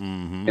quarterback.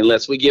 Mm-hmm.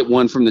 Unless we get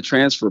one from the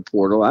transfer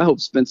portal. I hope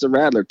Spencer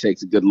Rattler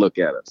takes a good look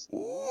at us.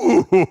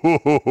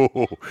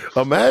 Ooh,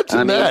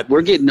 imagine that.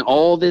 We're getting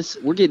all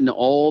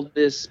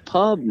this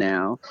pub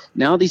now.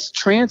 Now these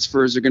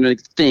transfers are going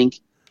to think,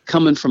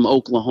 coming from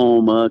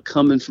Oklahoma,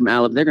 coming from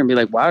Alabama, they're going to be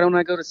like, why don't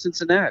I go to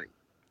Cincinnati?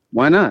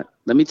 Why not?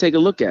 Let me take a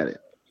look at it.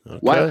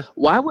 Okay.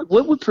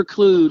 What would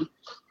preclude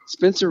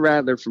Spencer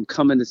Rattler from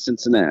coming to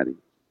Cincinnati?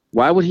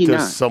 Why would he not?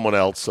 Because someone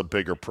else, a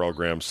bigger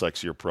program,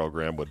 sexier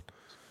program, would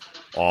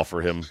offer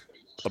him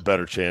a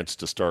better chance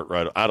to start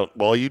right.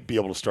 You'd be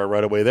able to start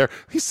right away there.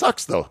 He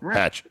sucks, though, right.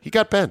 Hatch. He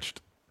got benched.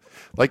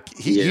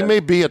 He may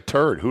be a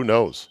turd. Who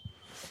knows?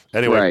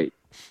 Anyway,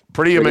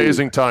 pretty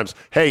amazing times.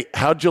 Hey,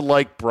 how'd you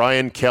like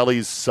Brian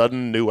Kelly's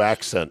sudden new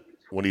accent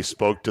when he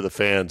spoke to the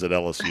fans at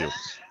LSU?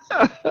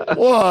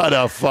 What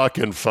a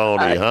fucking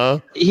phony,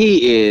 huh?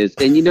 He is.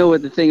 And you know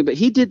what the thing about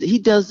he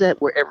does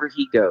that wherever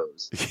he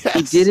goes. Yes.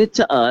 He did it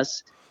to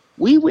us.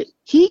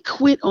 He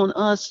quit on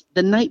us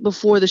the night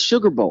before the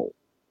Sugar Bowl.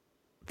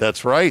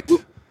 That's right.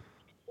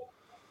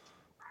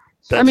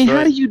 How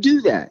do you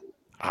do that?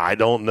 I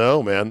don't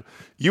know, man.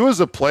 You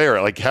as a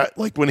player,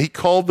 like when he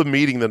called the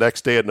meeting the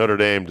next day at Notre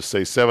Dame to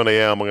say 7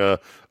 a.m. I'm going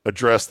to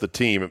address the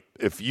team.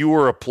 If you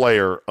were a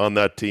player on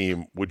that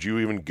team, would you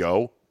even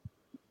go?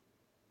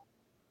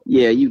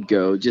 Yeah, you'd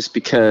go just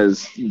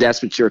because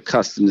that's what you're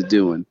accustomed to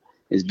doing,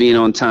 is being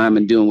on time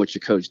and doing what your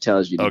coach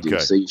tells you to do.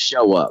 So you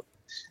show up.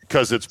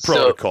 Because it's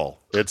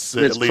protocol. It's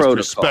at least protocol.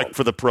 Respect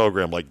for the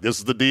program. Like, this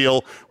is the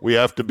deal. We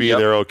have to be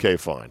there. Okay,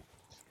 fine.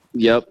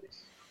 Yep.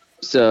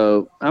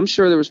 So I'm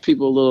sure there was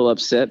people a little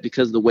upset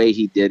because of the way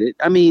he did it.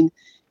 I mean,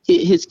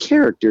 his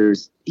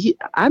characters,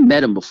 I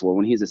met him before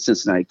when he was at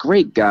Cincinnati.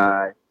 Great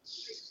guy,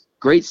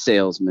 great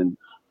salesman.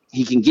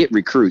 He can get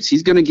recruits.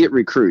 He's going to get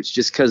recruits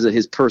just because of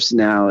his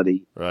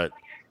personality. Right.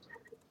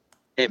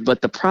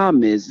 But the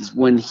problem is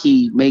when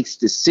he makes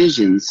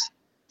decisions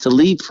to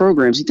lead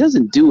programs, he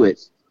doesn't do it.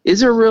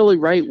 Is there a really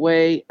right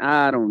way?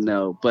 I don't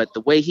know. But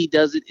the way he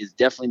does it is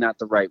definitely not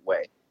the right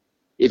way.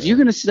 If you're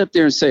going to sit up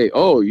there and say,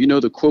 oh, you know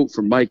the quote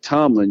from Mike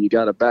Tomlin, you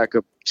got to back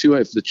up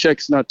if the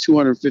check's not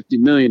 $250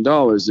 million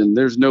and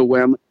there's no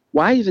way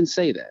why even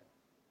say that?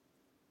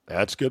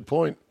 That's a good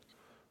point.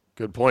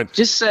 Good point.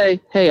 Just say,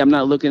 hey, I'm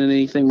not looking at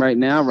anything right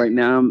now. Right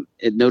now, I'm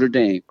at Notre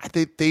Dame.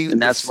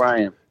 And that's where I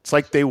am. It's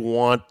like they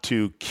want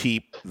to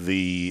keep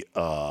the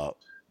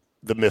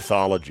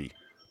mythology.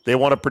 They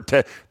want to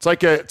pretend. It's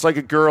like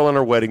a girl on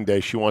her wedding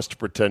day. She wants to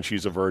pretend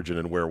she's a virgin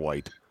and wear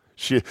white.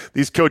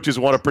 These coaches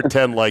want to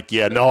pretend like,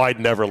 I'd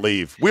never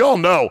leave. We all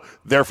know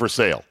they're for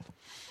sale.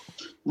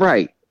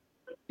 Right.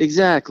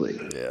 Exactly.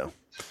 Yeah.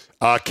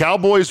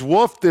 Cowboys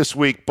woof this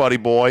week, buddy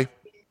boy.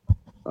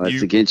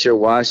 It's against your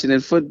Washington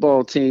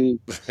football team.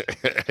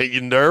 Are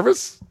you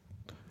nervous?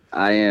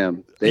 I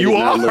am. They did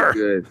not look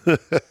good.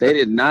 They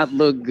did not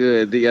look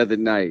good the other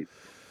night.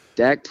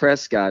 Dak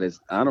Prescott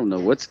I don't know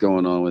what's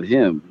going on with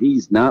him.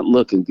 He's not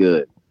looking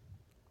good.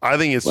 I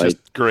think it's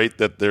just great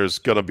that there's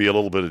going to be a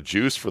little bit of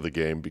juice for the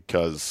game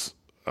because,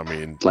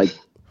 like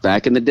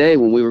back in the day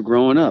when we were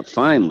growing up,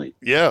 finally.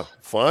 Yeah,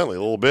 finally,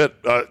 a little bit.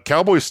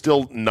 Cowboys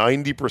still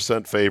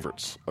 90%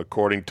 favorites,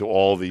 according to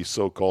all the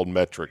so-called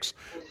metrics,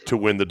 to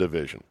win the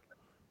division.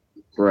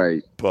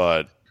 Right.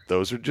 But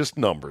those are just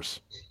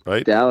numbers,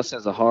 right? Dallas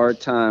has a hard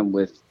time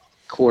with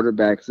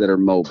quarterbacks that are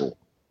mobile.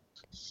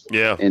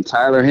 Yeah. And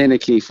Tyler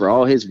Heineke, for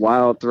all his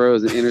wild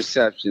throws and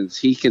interceptions,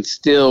 he can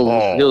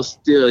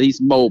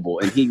he's mobile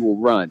and he will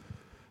run.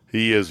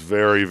 He is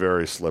very,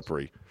 very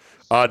slippery.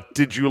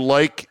 Did you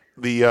like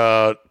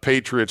the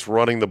Patriots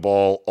running the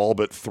ball all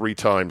but 3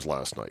 times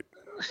last night?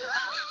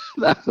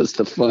 That was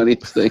the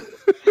funniest thing.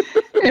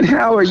 And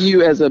how are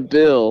you as a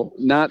Bill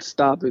not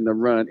stopping the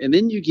run? And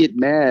then you get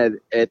mad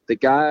at the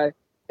guy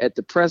at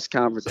the press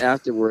conference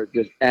afterward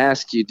that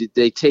asked you, did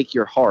they take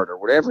your heart or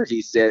whatever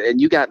he said, and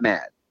you got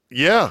mad.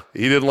 Yeah,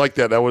 he didn't like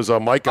that. That was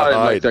Micah Hyde. I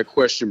didn't like that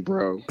question,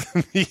 bro.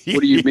 What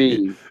do you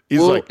mean?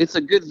 Well, it's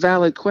a good,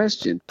 valid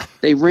question.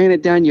 They ran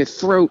it down your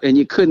throat, and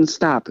you couldn't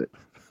stop it.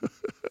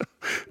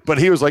 But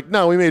he was like,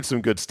 no, we made some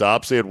good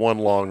stops. They had one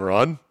long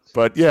run.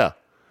 But, yeah.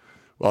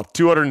 Well,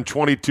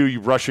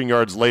 222 rushing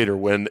yards later,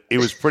 when it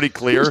was pretty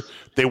clear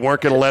they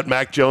weren't going to let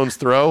Mac Jones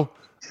throw,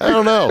 I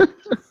don't know.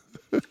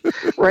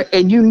 Right,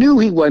 and you knew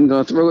he wasn't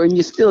going to throw, and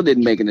you still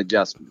didn't make an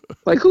adjustment.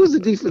 Like, who's the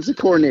defensive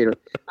coordinator?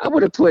 I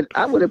would have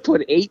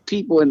put 8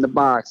 people in the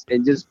box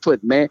and just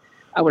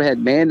I would have had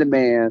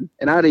man-to-man,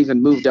 and I would have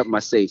even moved up my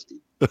safety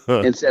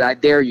and said, I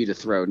dare you to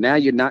throw. Now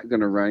you're not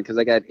going to run because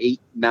I got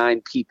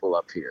 8-9 people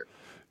up here.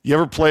 You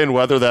ever play in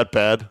weather that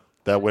bad,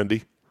 that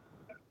windy?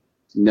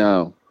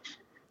 No.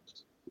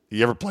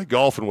 You ever play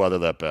golf in weather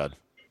that bad?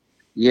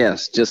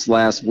 Yes, just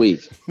last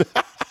week.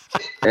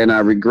 And I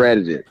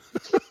regretted it.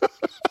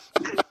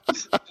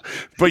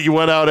 But you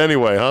went out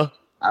anyway, huh?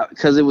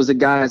 Because it was a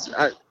guy's.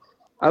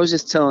 I was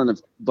just telling a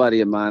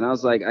buddy of mine. I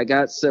was like,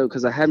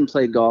 because I hadn't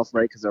played golf,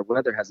 right? Because our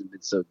weather hasn't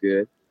been so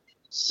good.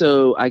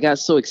 So I got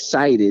so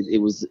excited. It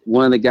was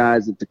one of the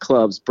guys at the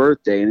club's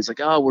birthday, and he's like,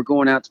 "Oh, we're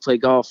going out to play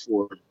golf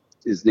for."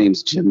 His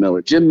name's Jim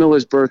Miller. Jim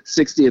Miller's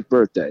 60th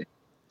birthday.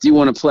 Do you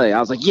want to play? I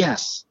was like,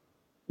 yes.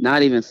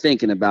 Not even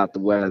thinking about the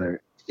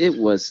weather. It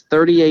was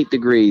 38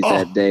 degrees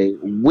that day,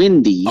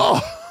 windy.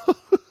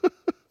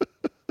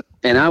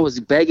 And I was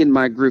begging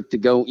my group to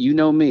go. You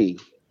know me.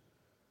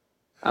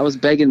 I was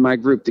begging my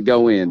group to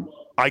go in.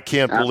 I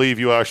can't believe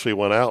you actually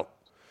went out.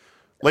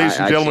 Ladies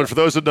and gentlemen, for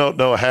those that don't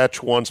know,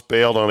 Hatch once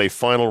bailed on a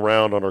final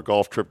round on our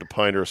golf trip to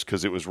Pinehurst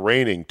because it was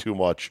raining too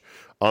much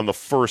on the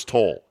first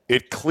hole.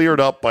 It cleared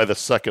up by the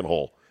second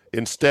hole.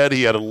 Instead,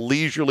 he had a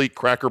leisurely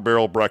Cracker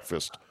Barrel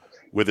breakfast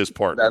with his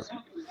partner.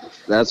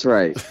 That's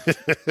right.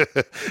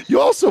 You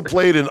also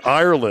played in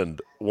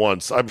Ireland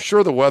once. I'm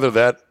sure the weather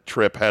that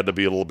trip had to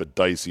be a little bit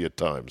dicey at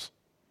times.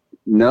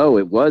 No,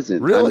 it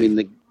wasn't. Really? I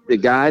mean, the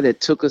guy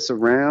that took us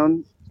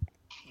around,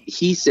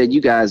 he said,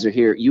 you guys are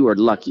here. You are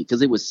lucky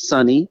because it was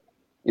sunny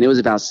and it was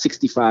about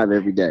 65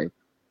 every day.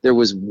 There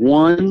was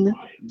one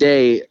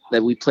day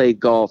that we played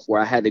golf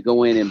where I had to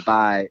go in and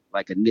buy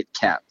like a knit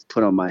cap to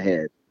put on my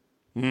head.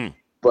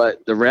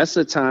 But the rest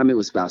of the time, it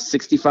was about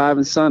 65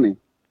 and sunny.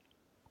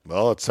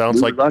 Well, it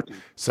sounds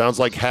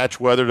like Hatch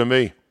weather to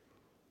me.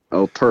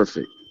 Oh,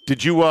 perfect.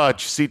 Did you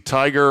see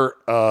Tiger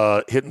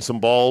hitting some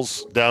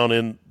balls down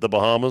in the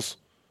Bahamas?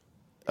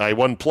 He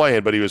wasn't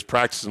playing, but he was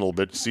practicing a little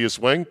bit. Did you see his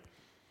swing?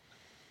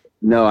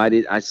 No, I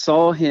did. I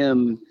saw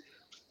him.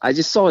 I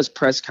just saw his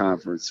press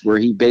conference where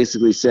he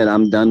basically said,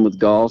 "I'm done with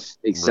golf,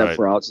 except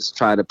for I'll just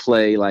try to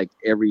play like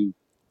every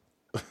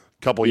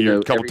couple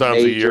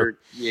times a year."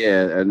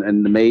 Yeah,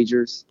 and the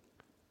majors.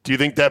 Do you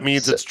think that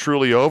means it's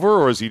truly over,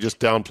 or is he just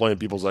downplaying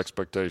people's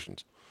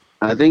expectations?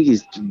 I think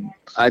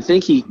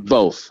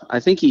both. I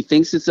think he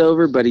thinks it's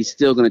over, but he's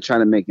still going to try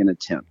to make an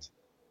attempt.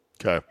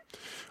 Okay.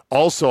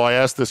 Also, I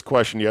asked this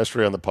question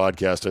yesterday on the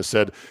podcast. I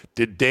said,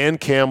 did Dan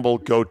Campbell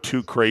go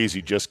too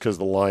crazy just because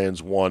the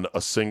Lions won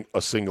a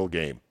single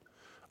game?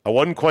 I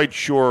wasn't quite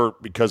sure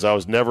because I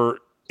was never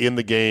in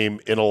the game,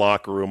 in a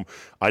locker room.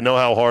 I know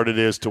how hard it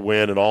is to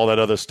win and all that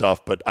other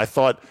stuff, but I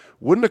thought,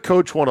 wouldn't a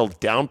coach want to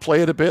downplay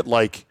it a bit?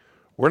 Like,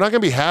 we're not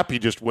going to be happy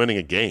just winning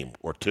a game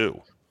or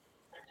two.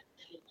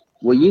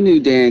 Well, you knew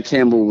Dan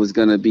Campbell was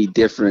going to be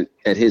different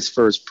at his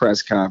first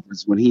press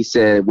conference when he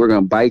said, we're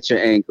going to bite your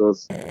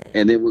ankles,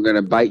 and then we're going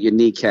to bite your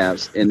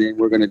kneecaps, and then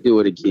we're going to do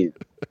it again.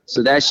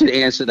 So that should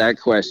answer that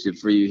question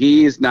for you.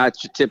 He is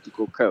not your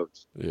typical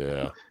coach.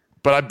 Yeah.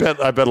 But I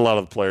bet a lot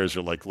of the players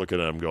are like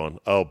looking at him going,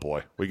 oh,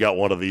 boy, we got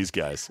one of these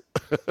guys.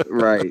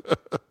 Right.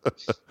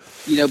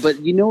 But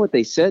you know what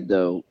they said,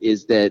 though,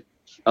 is that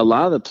a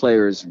lot of the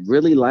players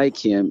really like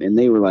him, and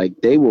they were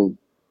like, they will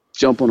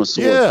jump on a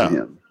sword for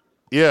him.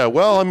 Yeah,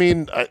 well, I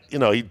mean,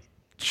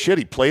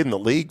 he played in the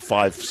league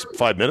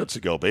five minutes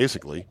ago,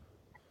 basically.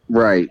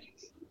 Right.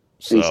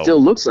 So, he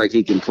still looks like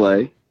he can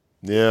play.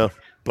 Yeah,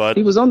 but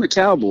he was on the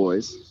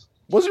Cowboys.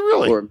 Was he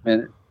really? For a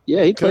minute.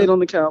 Yeah, he played on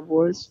the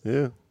Cowboys.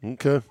 Yeah,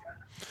 okay.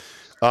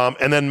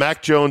 And then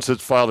Mac Jones has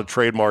filed a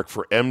trademark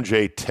for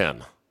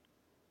MJ10.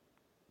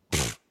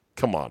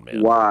 Come on,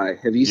 man. Why?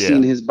 Have you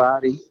seen his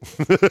body?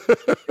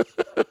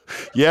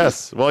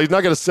 Yes. Well, he's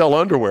not going to sell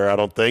underwear, I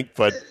don't think,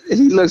 but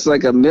he looks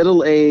like a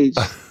middle-aged.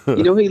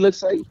 He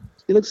looks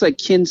like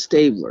Ken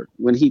Stabler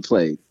when he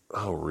played.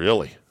 Oh,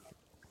 really?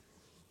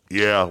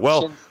 Yeah.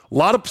 Well, a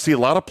lot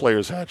of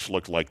players Hatch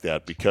look like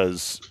that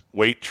because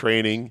weight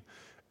training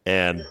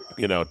and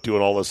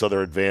doing all this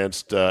other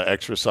advanced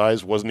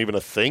exercise wasn't even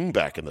a thing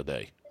back in the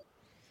day.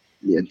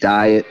 Yeah,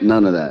 diet,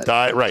 none of that.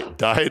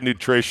 Diet,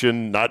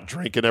 nutrition, not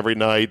drinking every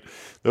night,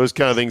 those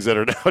kind of things that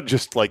are now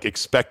just like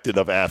expected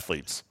of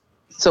athletes.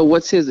 So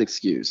what's his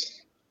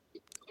excuse?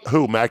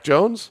 Who, Mac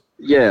Jones?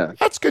 Yeah.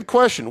 That's a good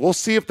question. We'll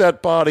see if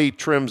that body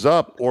trims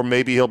up, or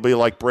maybe he'll be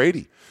like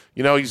Brady.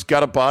 He's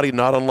got a body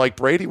not unlike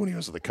Brady when he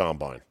was at the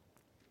Combine.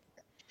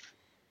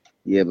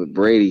 Yeah, but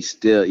Brady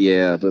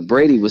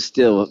was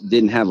still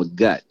didn't have a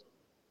gut.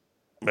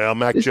 Well,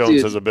 Mac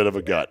Jones has a bit of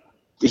a gut.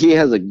 He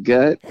has a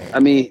gut. I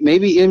mean,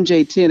 maybe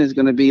MJ10 is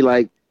going to be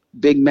like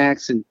Big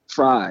Macs and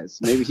fries.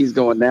 Maybe he's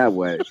going that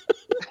way.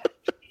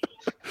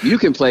 You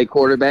can play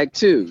quarterback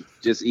too.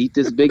 Just eat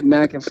this Big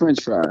Mac and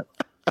French fry.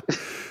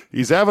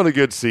 He's having a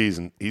good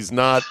season. He's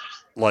not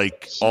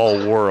like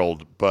all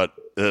world, but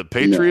the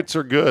Patriots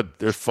are good.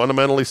 They're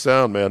fundamentally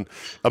sound, man.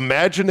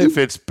 Imagine if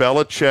it's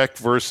Belichick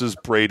versus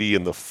Brady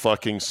in the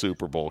fucking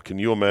Super Bowl. Can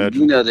you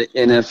imagine? The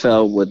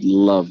NFL would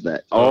love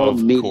that. All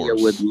media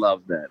would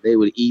love that. They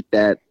would eat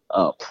that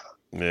up.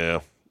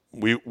 Yeah,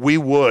 we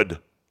would.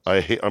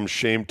 I'm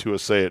ashamed to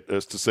say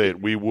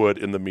it. We would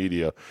in the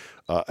media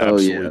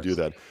absolutely do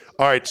that.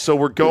 All right, so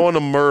we're going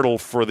to Myrtle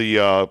for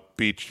the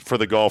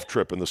golf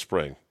trip in the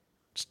spring.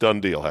 It's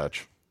done deal,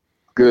 Hatch.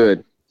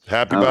 Good.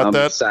 Happy about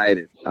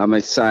that? I'm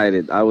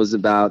excited. I was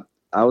about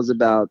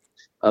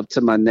up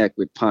to my neck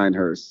with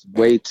Pinehurst.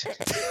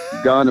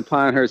 Gone to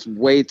Pinehurst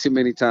way too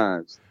many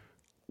times.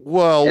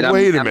 Well,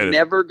 wait a minute.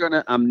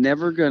 I'm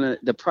never gonna.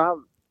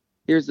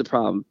 Here's the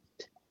problem.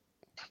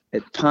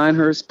 At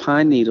Pinehurst,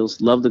 Pine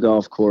Needles, love the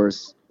golf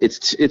course.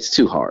 It's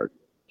too hard.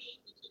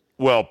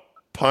 Well,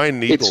 Pine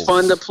Needles. It's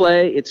fun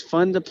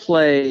to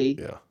play.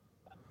 Yeah.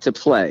 To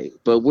play,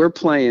 but we're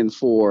playing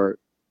for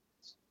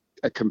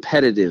a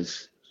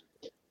competitive.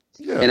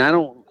 Yeah. And I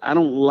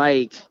don't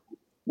like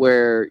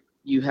where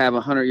you have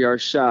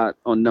 100-yard shot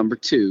on number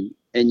 2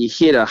 and you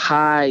hit a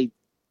high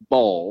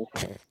ball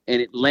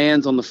and it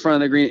lands on the front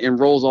of the green and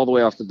rolls all the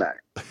way off the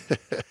back.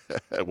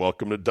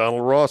 Welcome to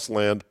Donald Ross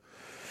land.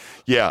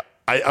 Yeah,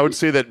 I would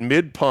say that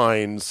Mid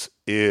Pines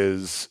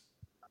is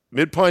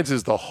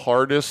the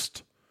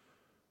hardest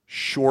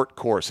short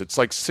course. It's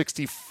like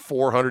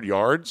 6,400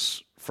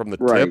 yards from the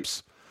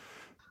tips.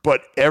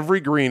 But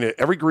every green and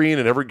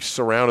every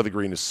surround of the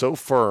green is so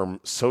firm,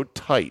 so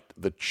tight.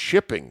 The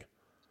chipping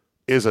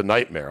is a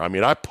nightmare. I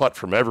mean, I putt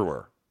from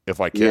everywhere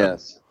if I can.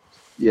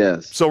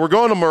 Yes. So we're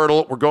going to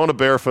Myrtle. We're going to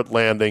Barefoot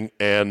Landing,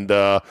 and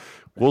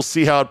we'll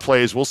see how it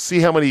plays. We'll see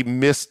how many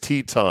missed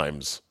tee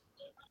times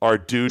are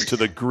due to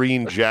the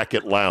Green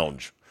Jacket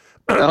Lounge.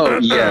 Oh,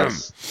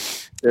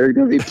 yes. There's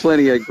going to be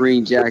plenty of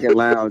Green Jacket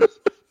Lounge.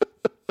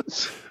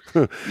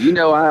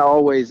 I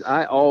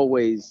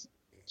always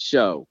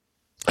show.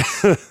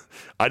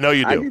 I know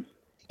you do.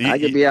 I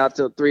could be out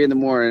till 3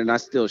 a.m. and I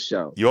still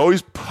show. You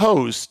always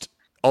post,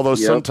 although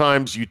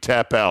sometimes you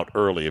tap out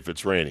early if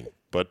it's raining.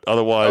 But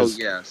otherwise, oh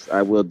yes,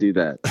 I will do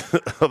that.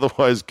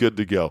 Otherwise, good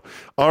to go.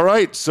 All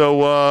right,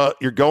 so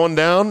you're going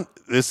down.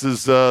 This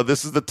is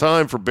the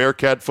time for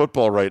Bearcat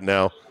football right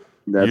now.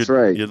 That's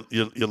right.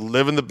 You're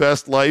living the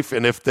best life,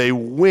 and if they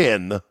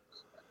win,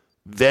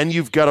 then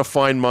you've got to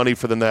find money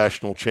for the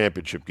national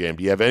championship game.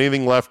 Do you have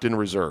anything left in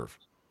reserve?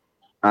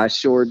 I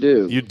sure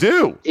do. You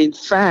do? In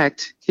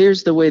fact,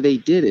 here's the way they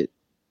did it.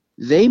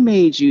 They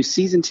made you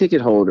season ticket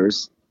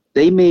holders.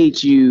 They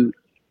made you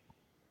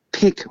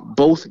pick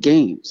both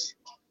games.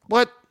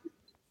 What?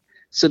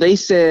 So they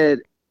said,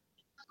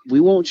 we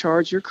won't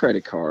charge your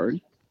credit card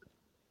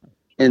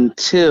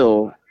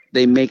until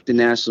they make the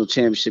national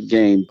championship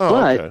game. Oh,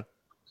 but okay.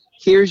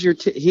 Here's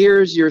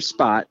your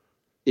spot.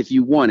 If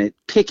you want it,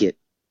 pick it,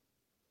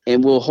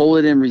 and we'll hold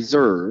it in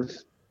reserve.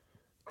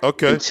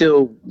 Okay.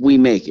 Until we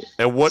make it.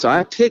 And what? So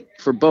I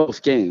picked for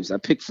both games. I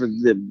picked for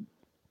the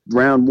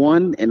round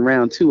 1 and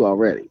round 2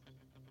 already.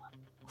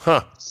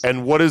 Huh.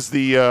 And what is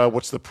the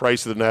what's the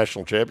price of the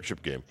national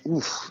championship game?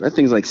 Oof, that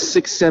thing's like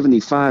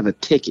 $675 a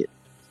ticket.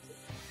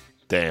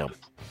 Damn.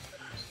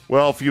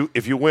 Well,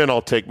 if you win,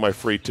 I'll take my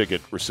free ticket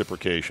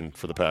reciprocation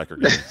for the Packer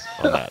game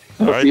on that.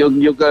 All right?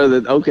 You'll go to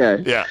the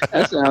okay. Yeah.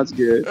 That sounds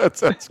good. That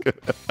sounds good.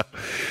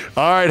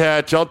 All right,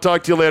 Hatch. I'll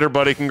talk to you later,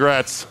 buddy.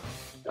 Congrats.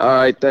 All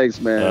right, thanks,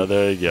 man.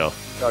 There you go.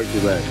 Talk to you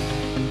later.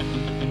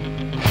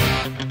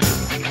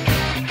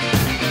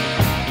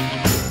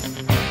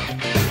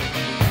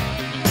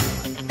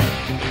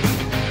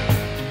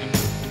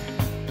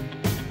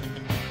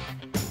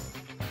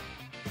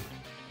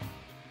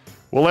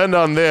 We'll end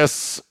on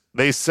this.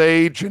 They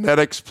say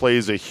genetics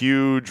plays a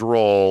huge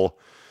role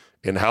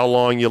in how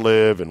long you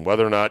live and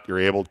whether or not you're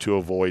able to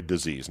avoid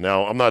disease.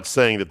 Now, I'm not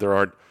saying that there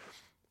aren't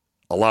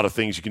a lot of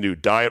things you can do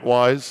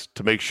diet-wise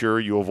to make sure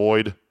you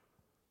avoid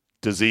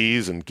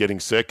disease and getting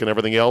sick and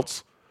everything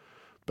else.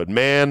 But,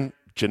 man,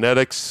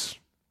 genetics,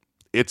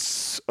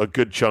 it's a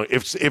good chunk.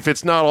 If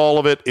it's not all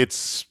of it,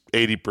 it's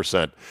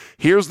 80%.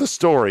 Here's the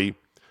story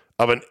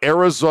of an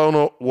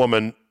Arizona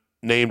woman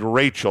named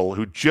Rachel,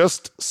 who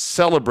just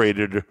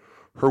celebrated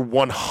her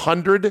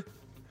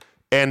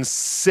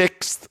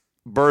 106th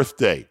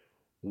birthday.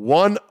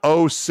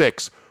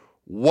 106.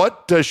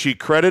 What does she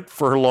credit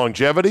for her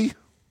longevity?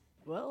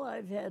 Well,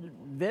 I've had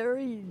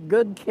very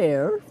good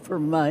care for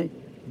my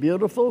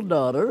beautiful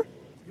daughter.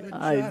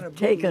 I've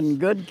taken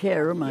good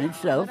care of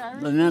myself,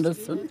 the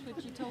medicine,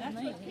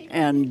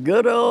 and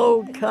good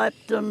old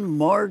Captain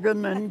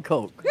Morgan and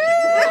Coke.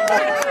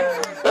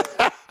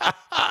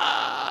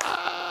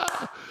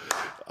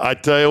 I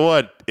tell you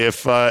what,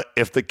 if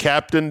the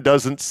captain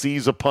doesn't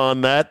seize upon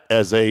that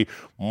as a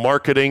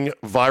marketing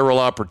viral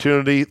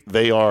opportunity,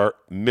 they are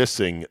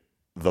missing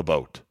the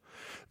boat.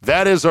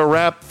 That is a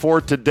wrap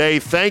for today.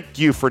 Thank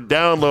you for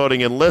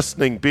downloading and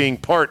listening, being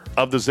part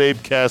of the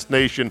Zabecast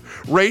Nation.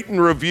 Rate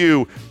and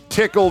review,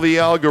 tickle the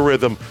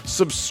algorithm,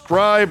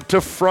 subscribe to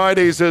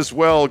Fridays as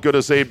well. Go to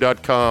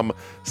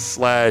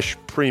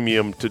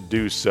zabe.com/premium to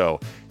do so.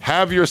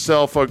 Have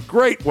yourself a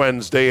great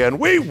Wednesday, and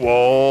we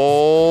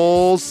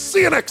will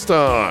see you next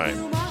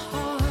time.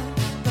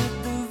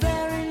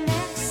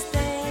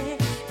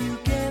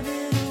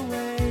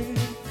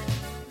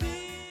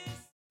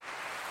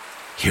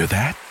 Hear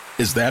that?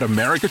 Is that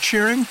America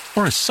cheering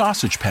or a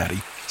sausage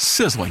patty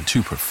sizzling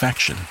to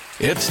perfection?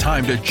 It's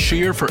time to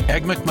cheer for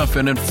Egg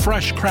McMuffin and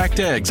fresh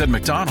cracked eggs at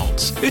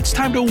McDonald's. It's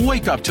time to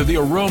wake up to the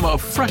aroma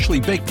of freshly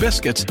baked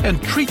biscuits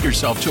and treat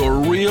yourself to a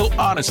real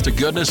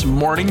honest-to-goodness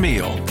morning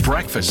meal.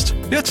 Breakfast,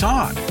 it's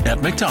on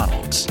at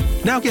McDonald's.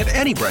 Now get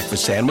any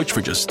breakfast sandwich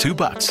for just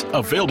 $2.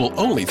 Available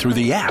only through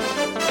the app.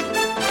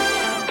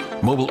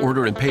 Mobile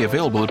order and pay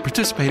available at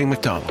participating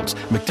McDonald's.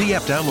 McD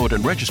app download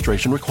and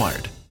registration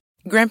required.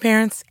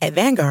 Grandparents, at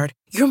Vanguard,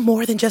 you're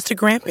more than just a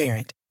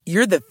grandparent.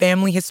 You're the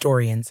family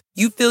historians.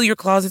 You fill your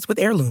closets with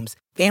heirlooms,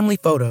 family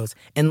photos,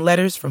 and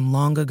letters from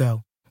long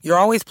ago. You're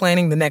always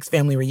planning the next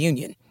family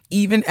reunion,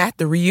 even at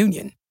the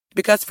reunion.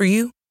 Because for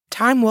you,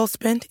 time well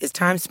spent is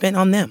time spent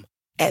on them.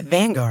 At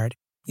Vanguard,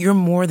 you're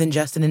more than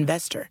just an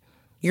investor.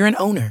 You're an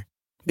owner.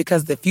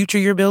 Because the future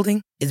you're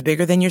building is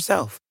bigger than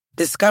yourself.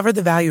 Discover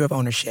the value of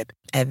ownership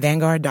at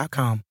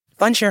Vanguard.com.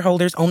 Fund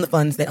shareholders own the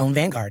funds that own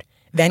Vanguard.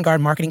 Vanguard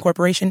Marketing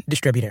Corporation,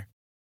 distributor.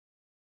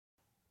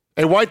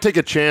 And why take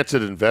a chance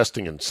at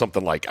investing in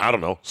something like, I don't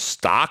know,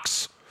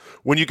 stocks,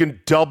 when you can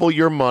double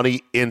your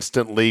money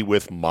instantly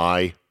with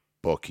MyBookie?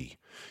 You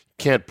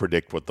can't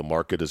predict what the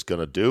market is going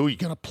to do. You're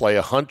going to play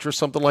a hunch or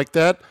something like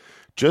that?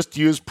 Just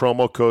use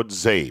promo code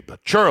ZABE,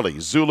 Charlie,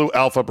 Zulu,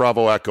 Alpha,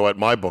 Bravo, Echo at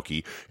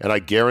MyBookie, and I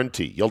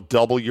guarantee you'll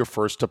double your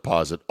first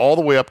deposit all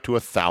the way up to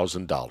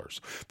 $1,000.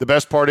 The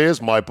best part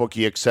is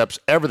MyBookie accepts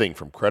everything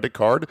from credit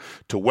card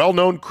to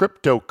well-known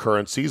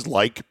cryptocurrencies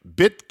like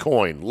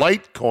Bitcoin,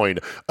 Litecoin,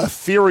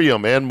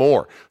 Ethereum, and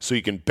more. So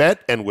you can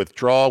bet and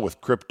withdraw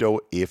with crypto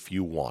if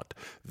you want.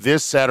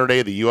 This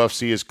Saturday, the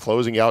UFC is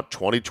closing out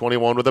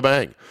 2021 with a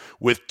bang,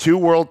 with 2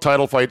 world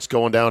title fights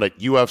going down at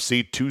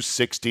UFC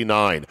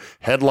 269,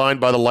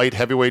 headlined by the light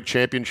heavyweight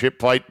championship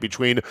fight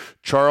between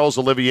Charles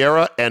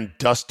Oliveira and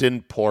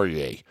Dustin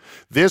Poirier.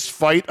 This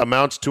fight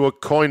amounts to a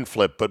coin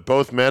flip, but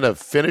both men have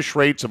finish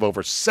rates of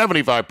over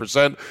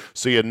 75%,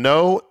 so you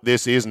know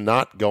this is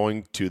not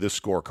going to the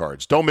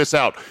scorecards. Don't miss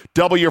out.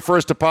 Double your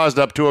first deposit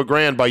up to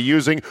 $1,000 by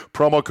using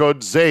promo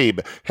code ZABE.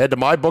 Head to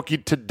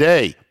MyBookie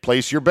today.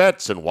 Place your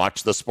bets and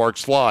watch the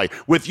sparks fly.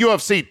 With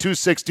UFC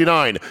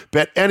 269,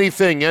 bet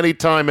anything,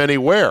 anytime,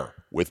 anywhere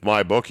with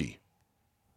MyBookie.